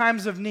trusted in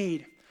times of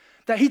need,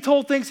 that he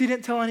told things he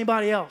didn't tell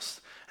anybody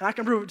else. And I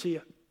can prove it to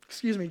you.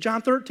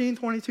 John 13,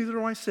 22 through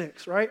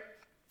 26, right?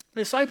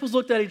 The disciples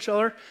looked at each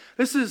other.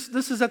 This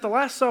is at the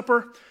Last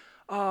Supper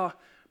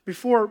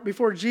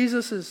before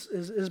Jesus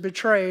is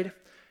betrayed.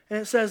 And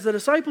it says, the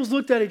disciples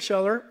looked at each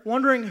other,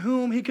 wondering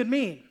whom he could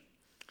mean.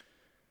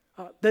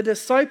 The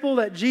disciple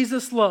that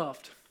Jesus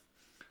loved,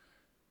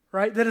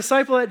 right? The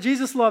disciple that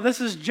Jesus loved. This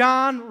is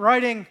John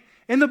writing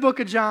in the book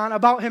of John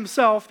about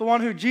himself, the one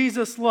who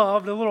Jesus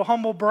loved, a little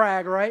humble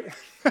brag, right?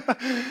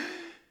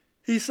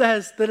 He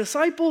says, the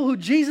disciple who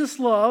Jesus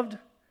loved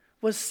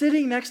was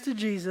sitting next to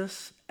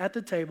Jesus at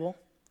the table.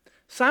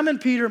 Simon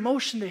Peter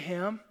motioned to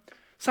him.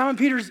 Simon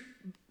Peter's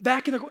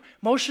back in the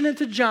motioning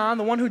to John,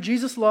 the one who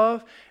Jesus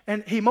loved,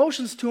 and he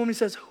motions to him. He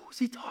says, who's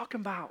he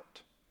talking about?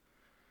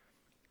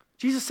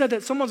 Jesus said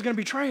that someone's going to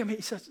betray him.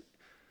 He says,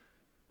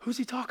 who's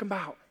he talking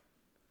about?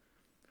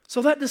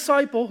 So that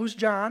disciple, who's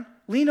John,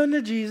 leaned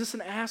unto Jesus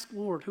and asked,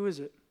 Lord, who is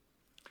it?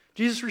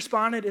 Jesus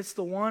responded, it's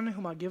the one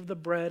whom I give the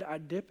bread I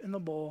dip in the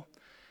bowl.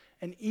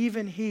 And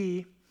even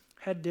he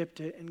had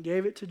dipped it and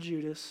gave it to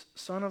Judas,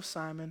 son of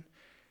Simon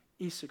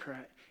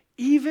Iscariot.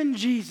 Even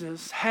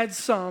Jesus had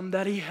some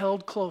that he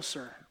held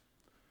closer.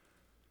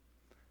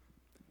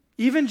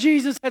 Even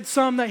Jesus had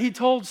some that he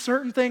told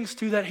certain things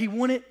to that he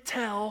wouldn't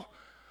tell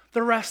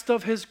the rest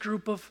of his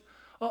group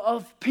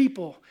of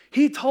people.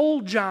 He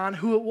told John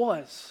who it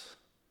was.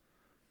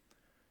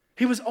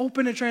 He was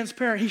open and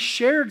transparent. He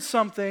shared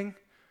something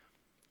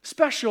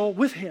special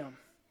with him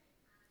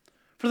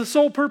for the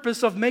sole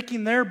purpose of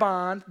making their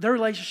bond, their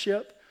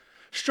relationship,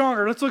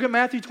 stronger. Let's look at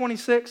Matthew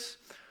 26,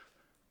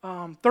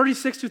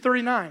 36 to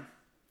 39.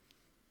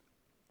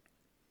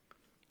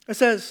 It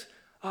says,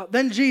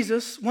 then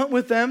Jesus went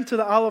with them to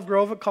the olive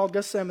grove called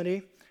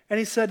Gethsemane, and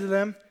he said to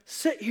them,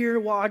 sit here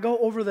while I go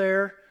over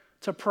there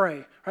to pray.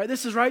 All right,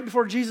 this is right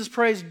before Jesus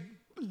prays,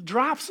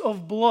 drops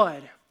of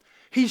blood.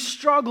 He's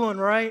struggling,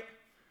 right?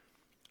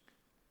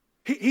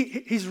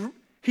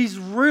 He's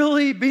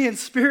really being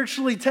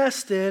spiritually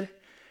tested.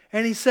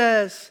 And he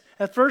says,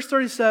 at verse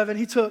 37,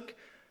 he took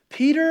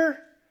Peter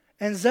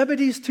and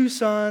Zebedee's 2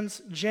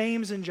 sons,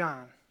 James and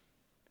John.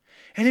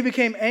 And he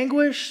became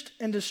anguished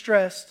and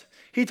distressed.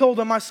 He told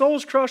them, my soul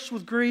is crushed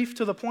with grief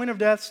to the point of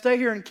death. Stay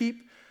here and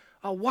keep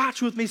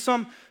watch with me.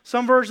 Some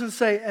versions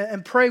say,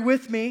 and pray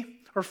with me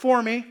or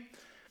for me.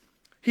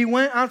 He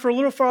went on for a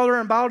little farther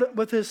and bowed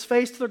with his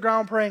face to the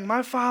ground, praying,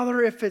 my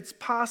Father, if it's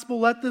possible,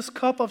 let this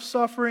cup of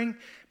suffering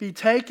be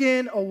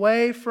taken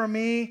away from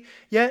me.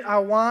 Yet I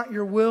want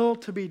your will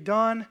to be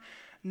done,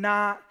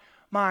 not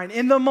mine.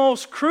 In the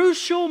most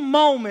crucial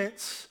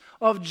moments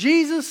of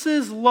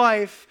Jesus'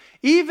 life,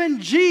 even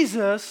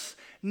Jesus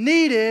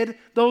needed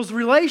those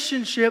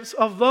relationships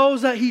of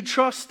those that he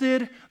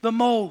trusted the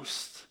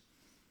most.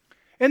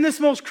 In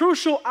this most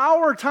crucial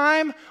hour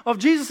time of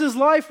Jesus'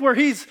 life where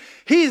he's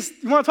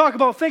you want to talk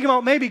about thinking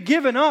about maybe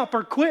giving up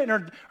or quitting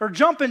or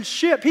jumping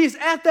ship. He's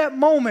at that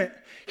moment.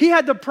 He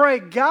had to pray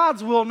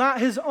God's will, not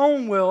his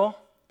own will.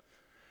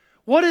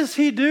 What does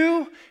he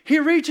do? He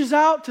reaches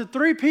out to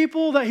 3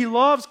 people that he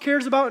loves,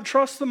 cares about, and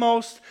trusts the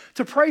most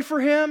to pray for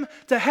him,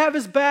 to have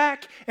his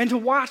back, and to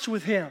watch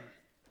with him.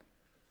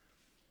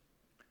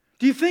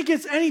 Do you think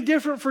it's any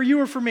different for you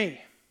or for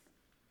me?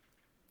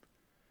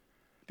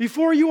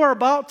 Before you are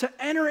about to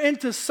enter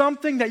into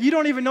something that you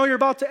don't even know you're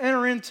about to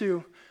enter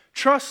into,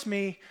 trust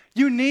me,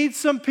 you need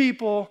some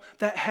people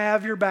that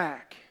have your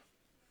back.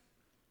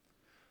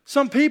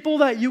 Some people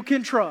that you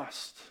can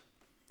trust.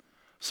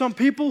 Some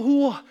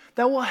people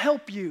that will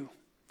help you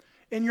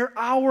in your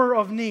hour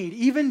of need.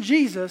 Even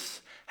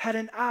Jesus had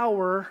an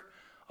hour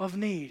of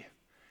need.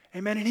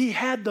 Amen. And he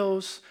had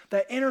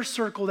that inner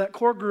circle, that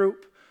core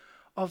group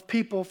of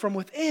people from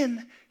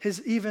within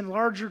his even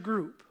larger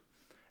group.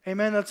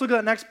 Amen. Let's look at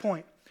that next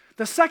point.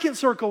 The second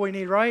circle we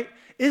need, right,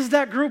 is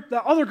that group,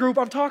 that other group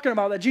I'm talking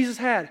about that Jesus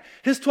had.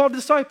 His 12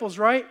 disciples,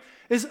 right,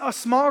 is a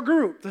small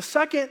group. The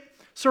second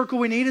circle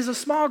we need is a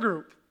small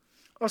group.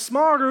 A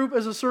small group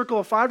is a circle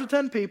of 5 to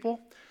 10 people.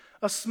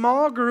 A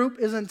small group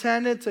is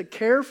intended to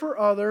care for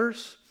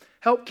others,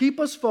 help keep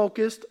us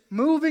focused,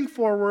 moving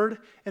forward,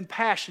 and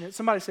passionate.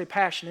 Somebody say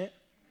passionate.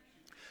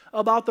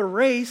 About the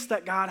race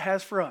that God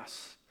has for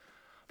us.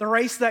 The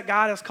race that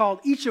God has called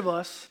each of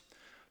us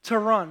to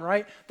run,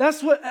 right?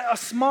 That's what a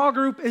small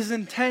group is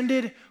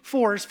intended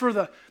for, is for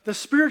the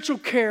spiritual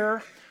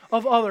care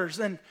of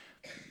others. And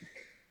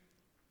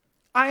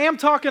I am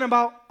talking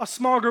about a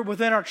small group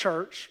within our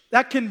church.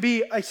 That can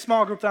be a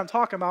small group that I'm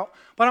talking about.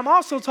 But I'm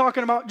also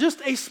talking about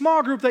just a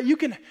small group that you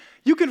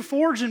can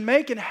forge and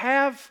make and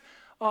have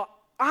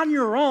on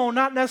your own,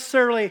 not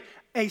necessarily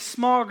a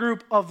small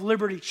group of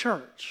Liberty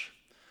Church.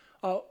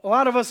 A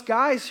lot of us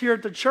guys here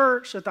at the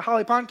church, at the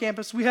Holly Pond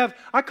campus,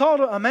 I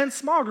call it a men's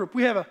small group.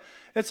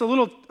 It's a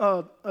little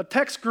a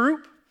text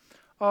group.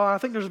 I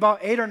think there's about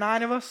 8 or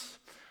 9 of us.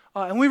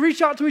 And we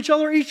reach out to each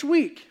other each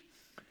week.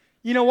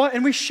 You know what?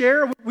 And we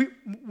share.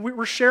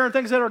 We're sharing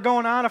things that are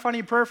going on. If I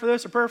need prayer for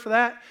this or prayer for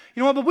that. You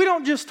know what? But we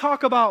don't just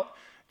talk about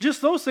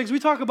just those things. We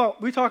talk about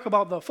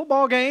the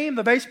football game,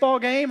 the baseball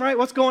game, right?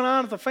 What's going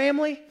on with the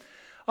family.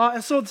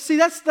 And so, see,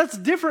 that's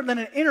different than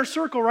an inner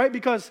circle, right?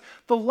 Because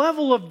the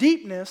level of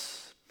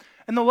deepness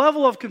and the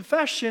level of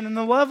confession and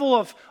the level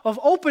of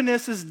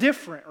openness is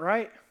different,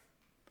 right?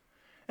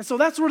 And so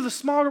that's where the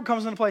small group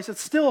comes into place. It's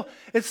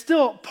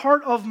still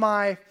part of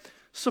my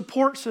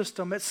support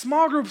system. It's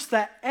small groups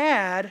that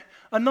add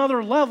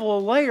another level, a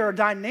layer, a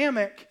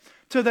dynamic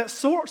to that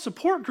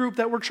support group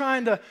that we're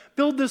trying to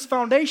build this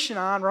foundation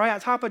on, right? On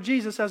top of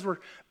Jesus as we're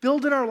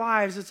building our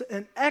lives. It's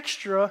an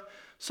extra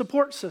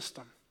support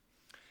system.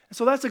 And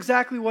so that's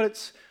exactly what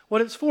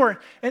it's for.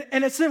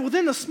 And it's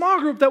within the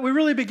small group that we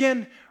really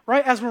begin,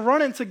 right, as we're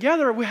running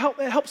together, we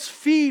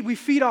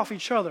feed off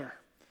each other.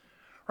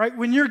 Right?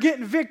 When you're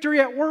getting victory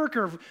at work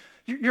or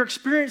you're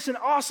experiencing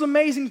awesome,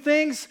 amazing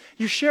things,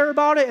 you share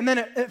about it, and then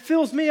it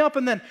fills me up,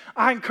 and then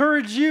I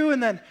encourage you,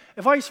 and then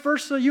vice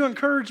versa, you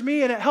encourage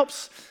me, and it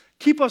helps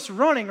keep us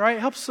running, right? It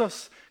helps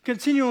us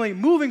continually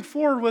moving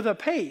forward with a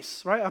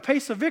pace, right? A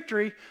pace of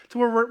victory to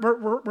where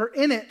we're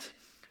in it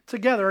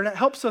together, and it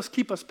helps us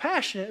keep us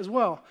passionate as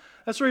well.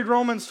 Let's read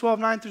Romans 12,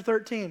 9 through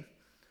 13.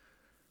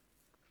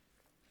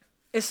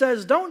 It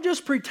says, don't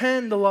just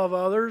pretend to love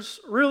others,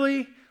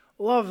 really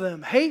love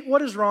them. Hate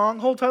what is wrong,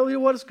 hold tightly to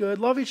what is good,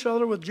 love each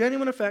other with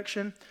genuine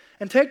affection,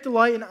 and take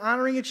delight in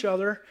honoring each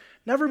other.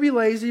 Never be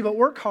lazy, but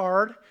work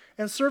hard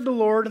and serve the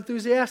Lord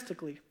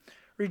enthusiastically.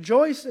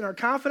 Rejoice in our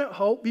confident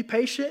hope, be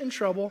patient in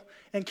trouble,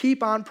 and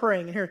keep on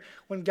praying. And here,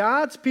 when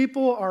God's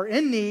people are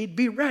in need,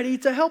 be ready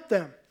to help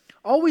them.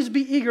 Always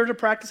be eager to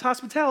practice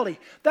hospitality.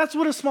 That's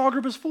what a small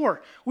group is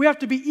for. We have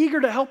to be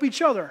eager to help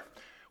each other.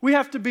 We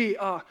have to be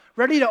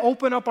ready to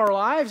open up our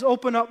lives,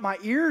 open up my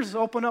ears,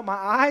 open up my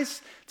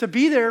eyes, to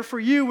be there for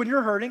you when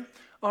you're hurting,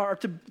 or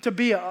to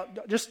be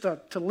to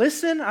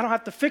listen. I don't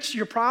have to fix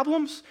your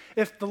problems.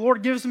 If the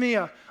Lord gives me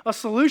a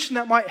solution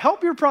that might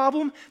help your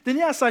problem, then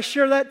yes, I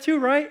share that too,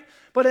 right?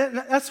 But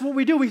that's what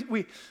we do.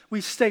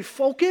 We stay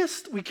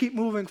focused. We keep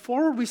moving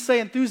forward. We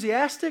stay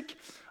enthusiastic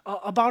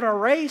about our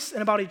race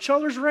and about each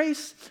other's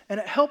race, and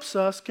it helps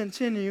us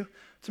continue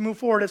to move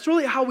forward. It's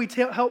really how we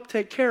help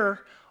take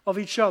care of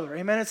each other.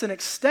 Amen. It's an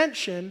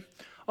extension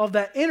of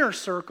that inner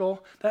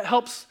circle that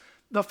helps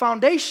the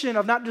foundation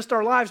of not just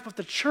our lives, but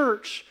the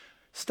church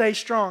stay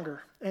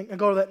stronger and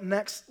go to that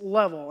next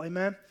level.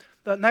 Amen.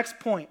 The next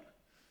point.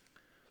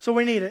 So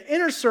we need an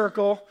inner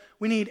circle,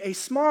 we need a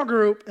small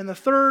group, and the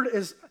third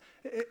is,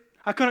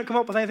 I couldn't come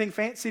up with anything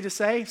fancy to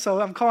say, so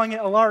I'm calling it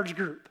a large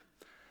group.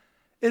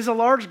 Is a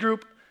large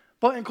group,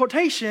 but in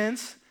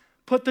quotations,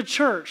 put the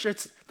church.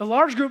 It's the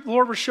large group the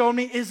Lord was showing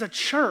me is a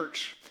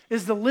church.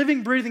 Is the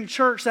living, breathing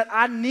church that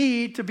I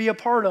need to be a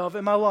part of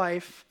in my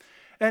life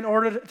in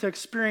order to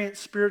experience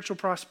spiritual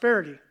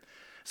prosperity.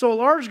 So a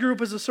large group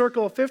is a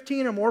circle of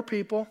 15 or more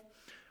people.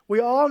 We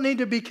all need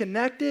to be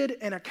connected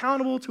and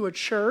accountable to a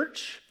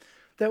church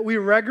that we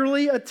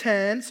regularly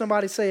attend,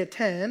 somebody say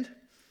attend,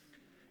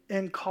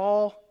 and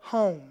call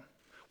home.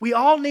 We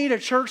all need a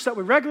church that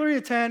we regularly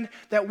attend,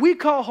 that we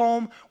call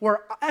home,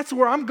 that's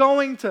where I'm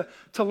going to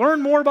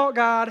learn more about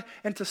God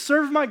and to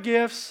serve my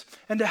gifts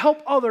and to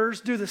help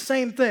others do the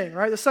same thing,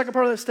 right? The second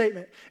part of that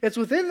statement. It's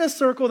within this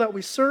circle that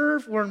we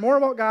serve, learn more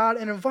about God,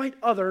 and invite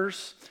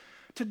others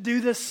to do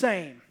the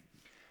same.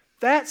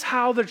 That's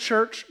how the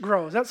church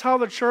grows. That's how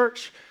the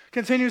church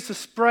continues to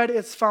spread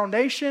its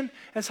foundation.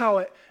 That's how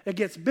it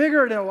gets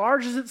bigger and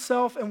enlarges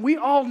itself. And we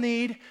all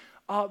need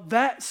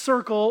that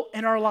circle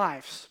in our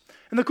lives.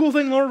 And the cool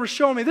thing the Lord was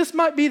showing me, this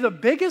might be the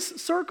biggest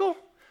circle,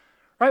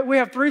 right? We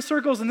have 3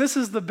 circles and this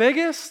is the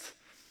biggest.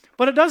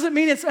 But it doesn't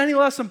mean it's any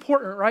less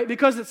important, right?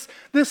 Because it's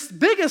this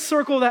biggest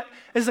circle that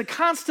is a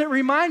constant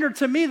reminder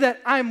to me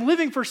that I'm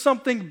living for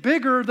something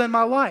bigger than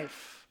my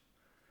life,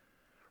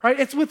 right?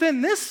 It's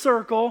within this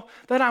circle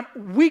that I'm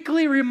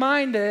weekly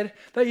reminded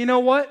that, you know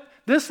what?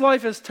 This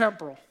life is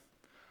temporal.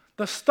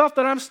 The stuff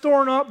that I'm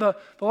storing up, the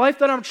life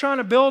that I'm trying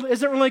to build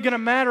isn't really going to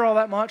matter all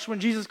that much when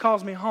Jesus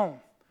calls me home.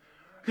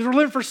 Because we're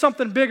living for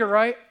something bigger,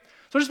 right?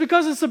 So just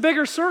because it's a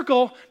bigger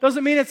circle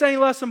doesn't mean it's any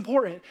less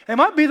important. It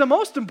might be the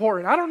most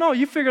important. I don't know.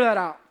 You figure that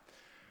out.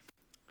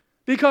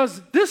 Because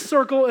this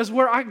circle is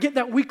where I get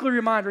that weekly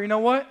reminder. You know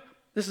what?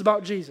 This is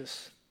about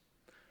Jesus.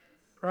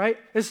 Right?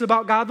 This is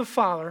about God the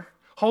Father.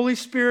 Holy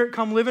Spirit,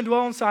 come live and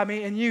dwell inside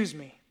me and use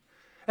me.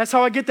 That's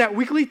how I get that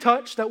weekly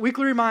touch, that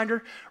weekly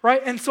reminder.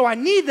 Right? And so I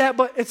need that,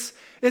 but it's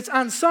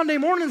on Sunday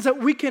mornings that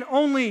we can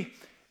only,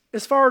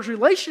 as far as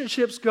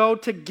relationships go,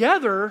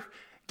 together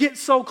get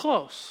so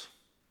close.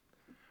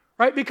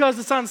 Right? Because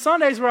it's on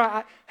Sundays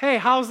where hey,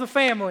 how's the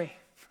family?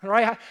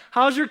 Right?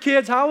 How's your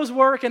kids? How was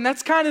work? And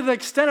that's kind of the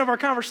extent of our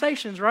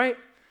conversations, right?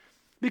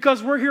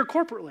 Because we're here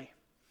corporately.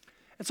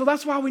 And so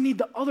that's why we need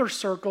the other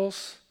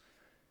circles.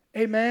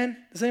 Amen?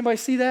 Does anybody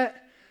see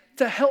that?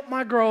 To help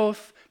my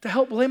growth, to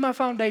help lay my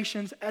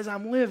foundations as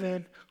I'm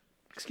living,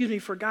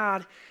 for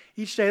God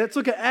each day. Let's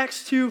look at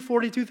Acts 2,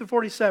 42 through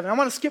 47. I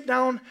want to skip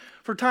down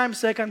for time's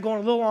sake. I'm going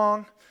a little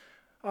long.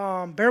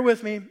 Bear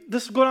with me.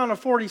 This will go down to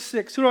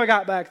 46. Who do I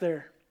got back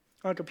there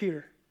on the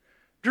computer?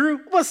 Drew,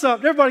 what's up?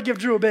 Everybody give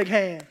Drew a big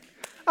hand.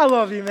 I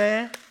love you,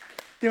 man.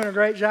 Doing a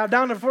great job.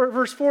 Down to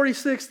verse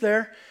 46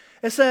 there.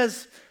 It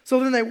says, so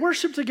then they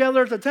worshiped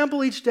together at the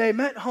temple each day,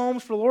 met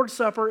homes for the Lord's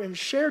Supper, and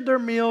shared their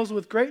meals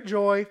with great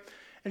joy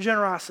and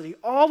generosity,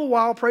 all the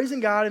while praising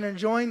God and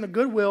enjoying the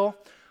goodwill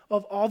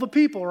of all the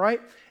people,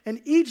 right?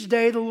 And each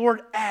day the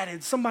Lord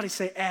added, somebody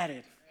say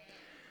added,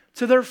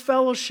 to their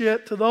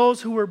fellowship, to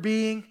those who were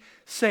being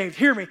saved.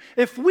 Hear me.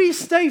 If we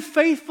stay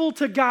faithful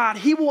to God,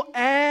 He will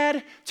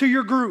add to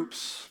your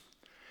groups.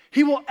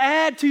 He will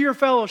add to your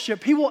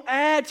fellowship. He will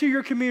add to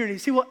your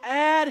communities. He will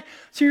add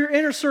to your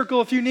inner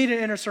circle if you need an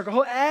inner circle.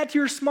 He'll add to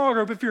your small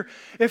group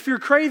if you're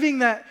craving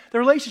the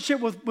relationship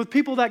with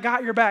people that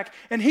got your back.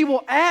 And He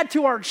will add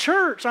to our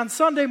church on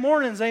Sunday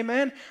mornings,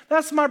 amen?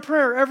 That's my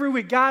prayer every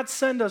week. God,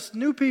 send us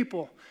new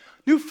people,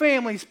 new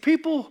families,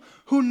 people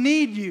who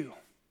need you.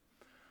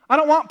 I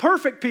don't want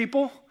perfect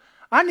people.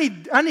 I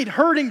need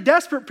hurting,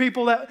 desperate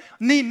people that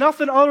need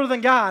nothing other than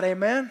God,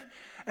 amen?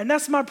 And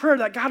that's my prayer,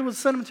 that God would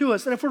send them to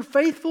us. And if we're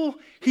faithful,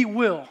 He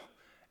will.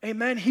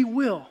 Amen, He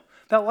will.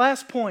 That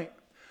last point.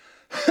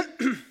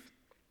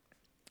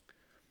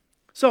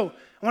 So,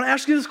 I want to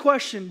ask you this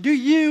question. Do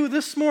you,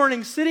 this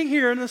morning, sitting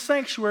here in the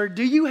sanctuary,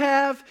 do you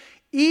have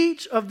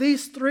each of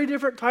these 3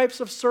 different types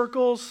of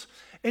circles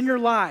in your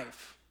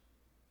life?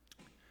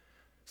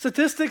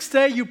 Statistics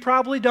say you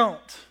probably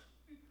don't.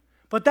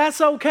 But that's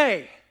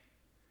okay.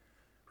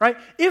 Right?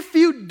 If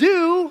you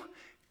do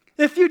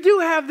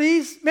have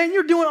these, man,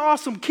 you're doing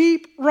awesome.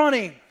 Keep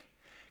running.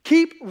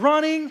 Keep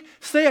running.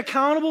 Stay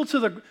accountable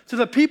to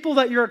the people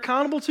that you're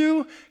accountable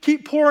to.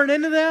 Keep pouring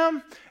into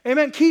them.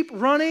 Amen. Keep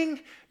running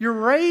your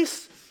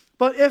race.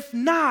 But if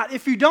not,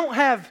 if you don't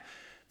have,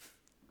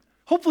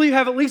 hopefully you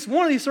have at least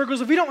one of these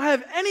circles. If you don't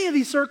have any of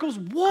these circles,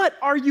 what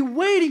are you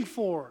waiting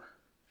for?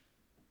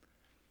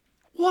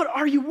 What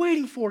are you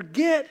waiting for?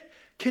 Get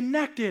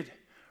connected,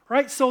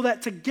 right? So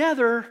that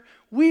together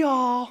we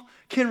all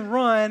can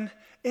run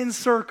in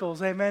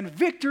circles, amen.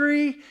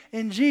 Victory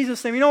in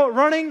Jesus' name. You know what?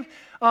 Running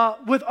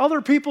with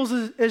other people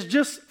is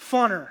just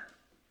funner.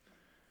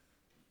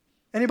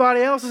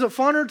 Anybody else? Is it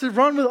funner to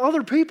run with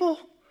other people?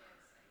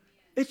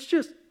 It's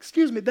just,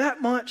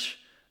 that much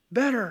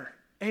better,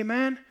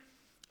 amen.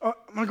 I'm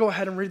going to go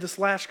ahead and read this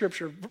last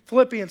scripture.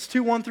 Philippians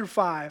 2, 1 through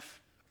 5.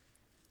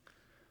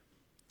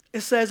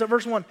 It says at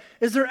verse 1,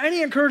 is there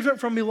any encouragement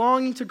from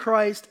belonging to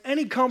Christ,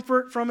 any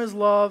comfort from His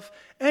love,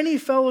 any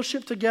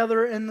fellowship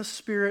together in the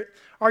Spirit?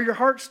 Are your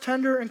hearts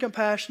tender and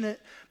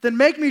compassionate? Then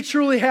make me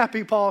truly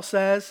happy, Paul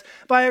says,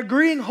 by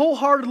agreeing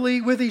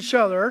wholeheartedly with each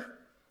other,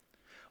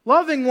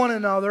 loving one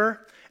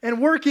another,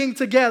 and working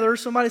together,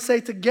 somebody say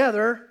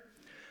together,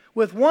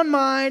 with one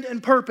mind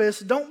and purpose.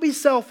 Don't be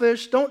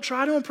selfish. Don't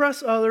try to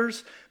impress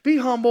others. Be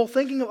humble,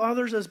 thinking of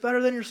others as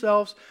better than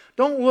yourselves.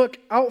 Don't look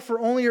out for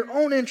only your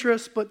own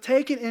interests, but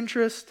take an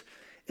interest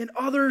in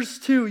others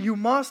too. You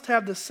must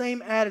have the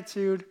same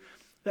attitude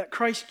that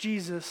Christ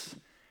Jesus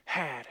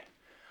had.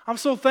 I'm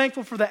so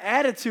thankful for the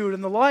attitude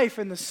and the life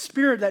and the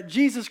spirit that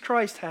Jesus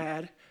Christ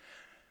had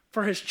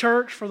for His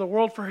church, for the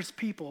world, for His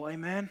people.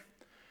 Amen.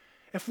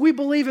 If we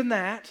believe in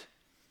that,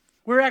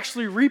 we're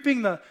actually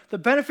reaping the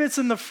benefits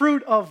and the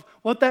fruit of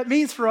what that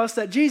means for us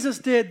that Jesus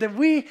did, then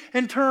we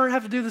in turn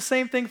have to do the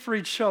same thing for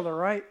each other,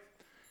 right?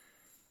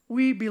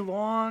 We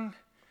belong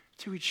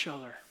to each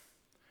other.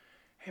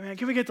 Amen.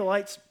 Can we get the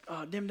lights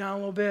dimmed down a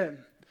little bit?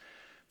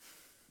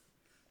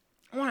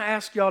 I want to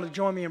ask y'all to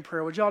join me in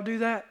prayer. Would y'all do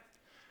that?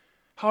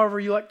 However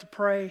you like to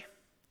pray.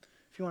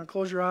 If you want to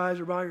close your eyes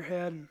or bow your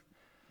head.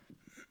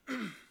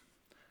 God,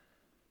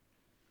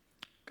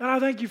 I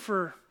thank you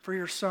for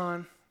your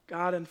son,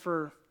 God, and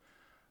for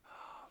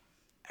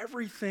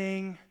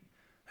everything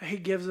that he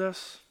gives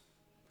us.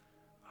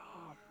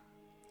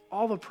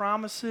 All the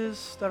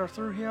promises that are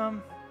through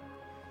him.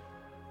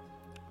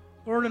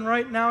 Lord, and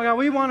right now, God,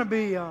 we want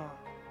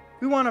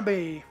to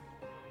be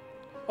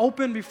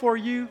open before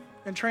you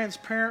and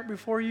transparent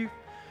before you.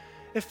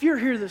 If you're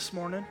here this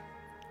morning,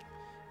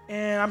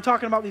 and I'm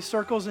talking about these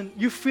circles, and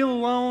you feel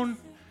alone,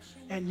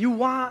 and you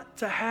want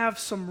to have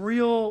some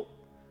real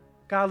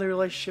godly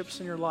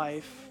relationships in your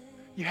life,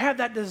 you have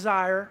that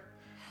desire,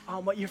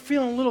 but you're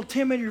feeling a little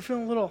timid, you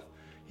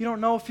don't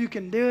know if you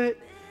can do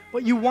it,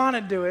 but you want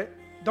to do it.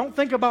 Don't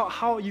think about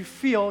how you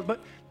feel, but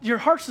your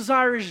heart's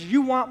desire is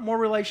you want more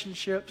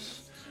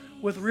relationships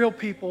with real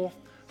people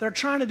that are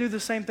trying to do the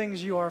same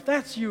things you are. If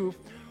that's you,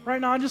 right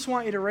now I just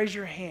want you to raise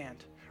your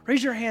hand.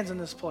 Raise your hands in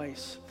this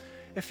place.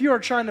 If you are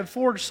trying to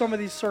forge some of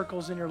these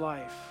circles in your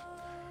life.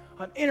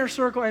 An inner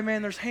circle,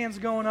 amen, there's hands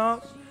going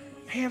up,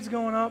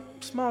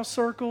 small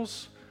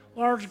circles,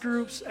 large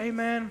groups,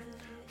 amen.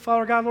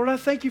 Father God, Lord, I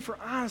thank you for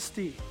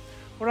honesty.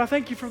 Lord, I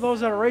thank you for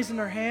those that are raising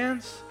their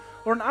hands.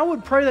 Lord, and I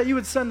would pray that you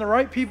would send the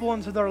right people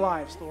into their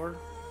lives, Lord.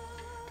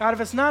 God,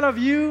 if it's not of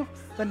you,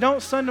 then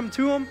don't send them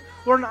to them.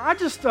 Lord, and I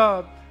just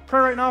pray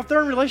right now, if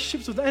they're in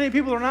relationships with any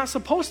people they're not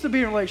supposed to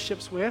be in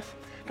relationships with,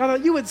 God,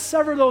 that you would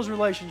sever those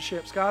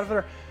relationships. God, if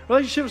they're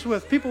relationships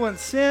with people in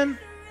sin,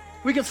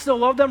 we can still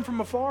love them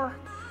from afar,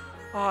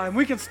 and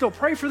we can still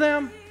pray for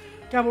them.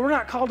 God, but we're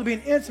not called to be in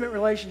an intimate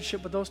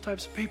relationship with those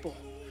types of people,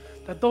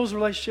 that those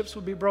relationships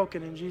would be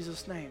broken in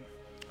Jesus' name.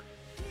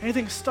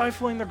 Anything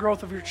stifling the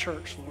growth of your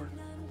church, Lord.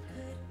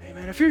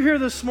 Amen. If you're here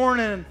this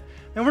morning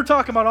and we're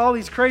talking about all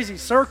these crazy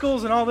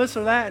circles and all this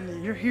or that,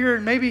 and you're here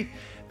and maybe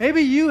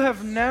you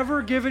have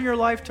never given your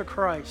life to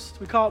Christ.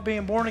 We call it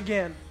being born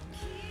again.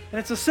 And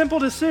it's a simple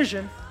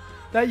decision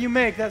that you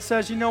make that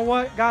says, you know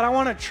what, God, I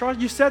want to trust.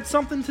 You said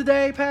something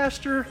today,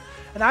 Pastor,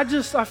 and I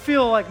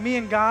feel like me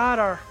and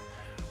God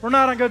we're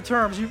not on good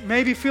terms. You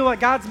maybe feel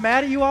like God's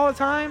mad at you all the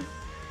time.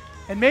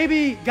 And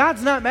maybe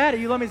God's not mad at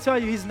you. Let me tell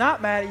you, he's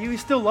not mad at you. He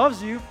still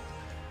loves you.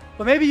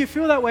 But maybe you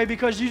feel that way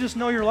because you just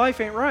know your life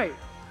ain't right.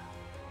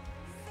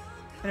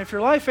 And if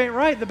your life ain't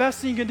right, the best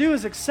thing you can do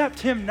is accept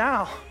him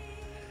now.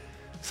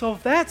 So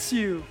if that's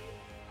you,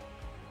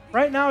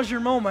 right now is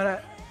your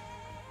moment.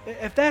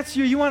 If that's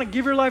you, you want to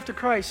give your life to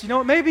Christ. You know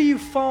what? Maybe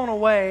you've fallen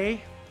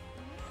away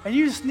and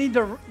you just need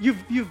to,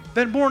 you've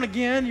been born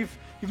again. You've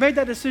made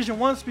that decision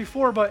once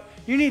before, but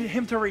you need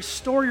him to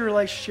restore your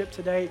relationship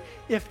today.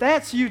 If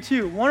that's you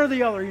too, one or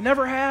the other, you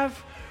never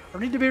have or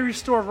need to be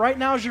restored, right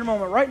now is your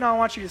moment. Right now I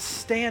want you to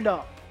stand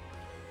up.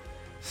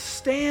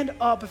 Stand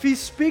up. If he's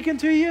speaking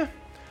to you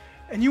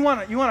and you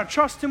want to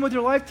trust him with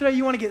your life today,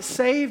 you want to get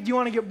saved, you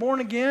want to get born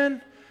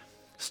again,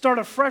 start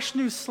a fresh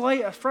new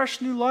slate, a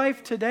fresh new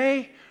life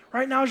today,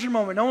 right now is your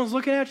moment. No one's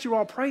looking at you, we're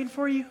all praying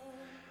for you.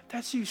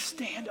 That's you.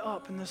 Stand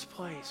up in this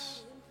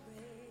place.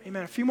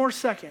 Amen. A few more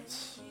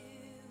seconds.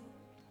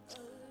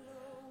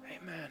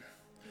 Amen.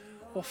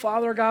 Well,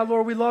 Father, God,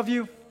 Lord, we love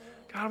you.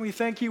 God, we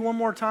thank you one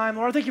more time.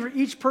 Lord, I thank you for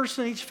each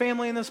person, each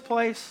family in this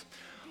place.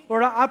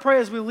 Lord, I pray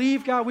as we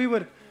leave, God, we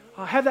would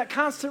have that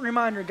constant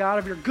reminder, God,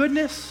 of your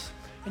goodness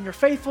and your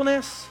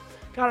faithfulness,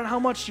 God, and how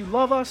much you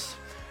love us.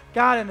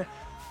 God, and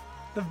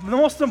the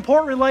most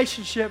important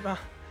relationship,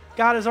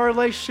 God, is our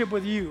relationship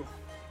with you.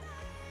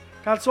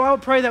 God, so I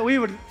would pray that we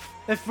would,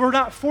 if we're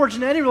not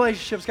forging any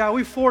relationships, God,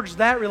 we forge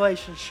that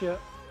relationship.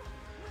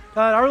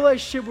 God, our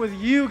relationship with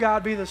you,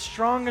 God, be the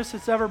strongest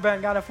it's ever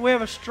been. God, if we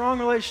have a strong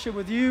relationship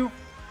with you,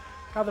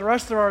 God, the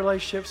rest of our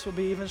relationships will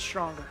be even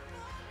stronger.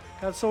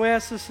 God, so we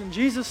ask this in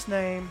Jesus'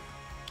 name.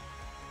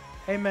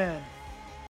 Amen.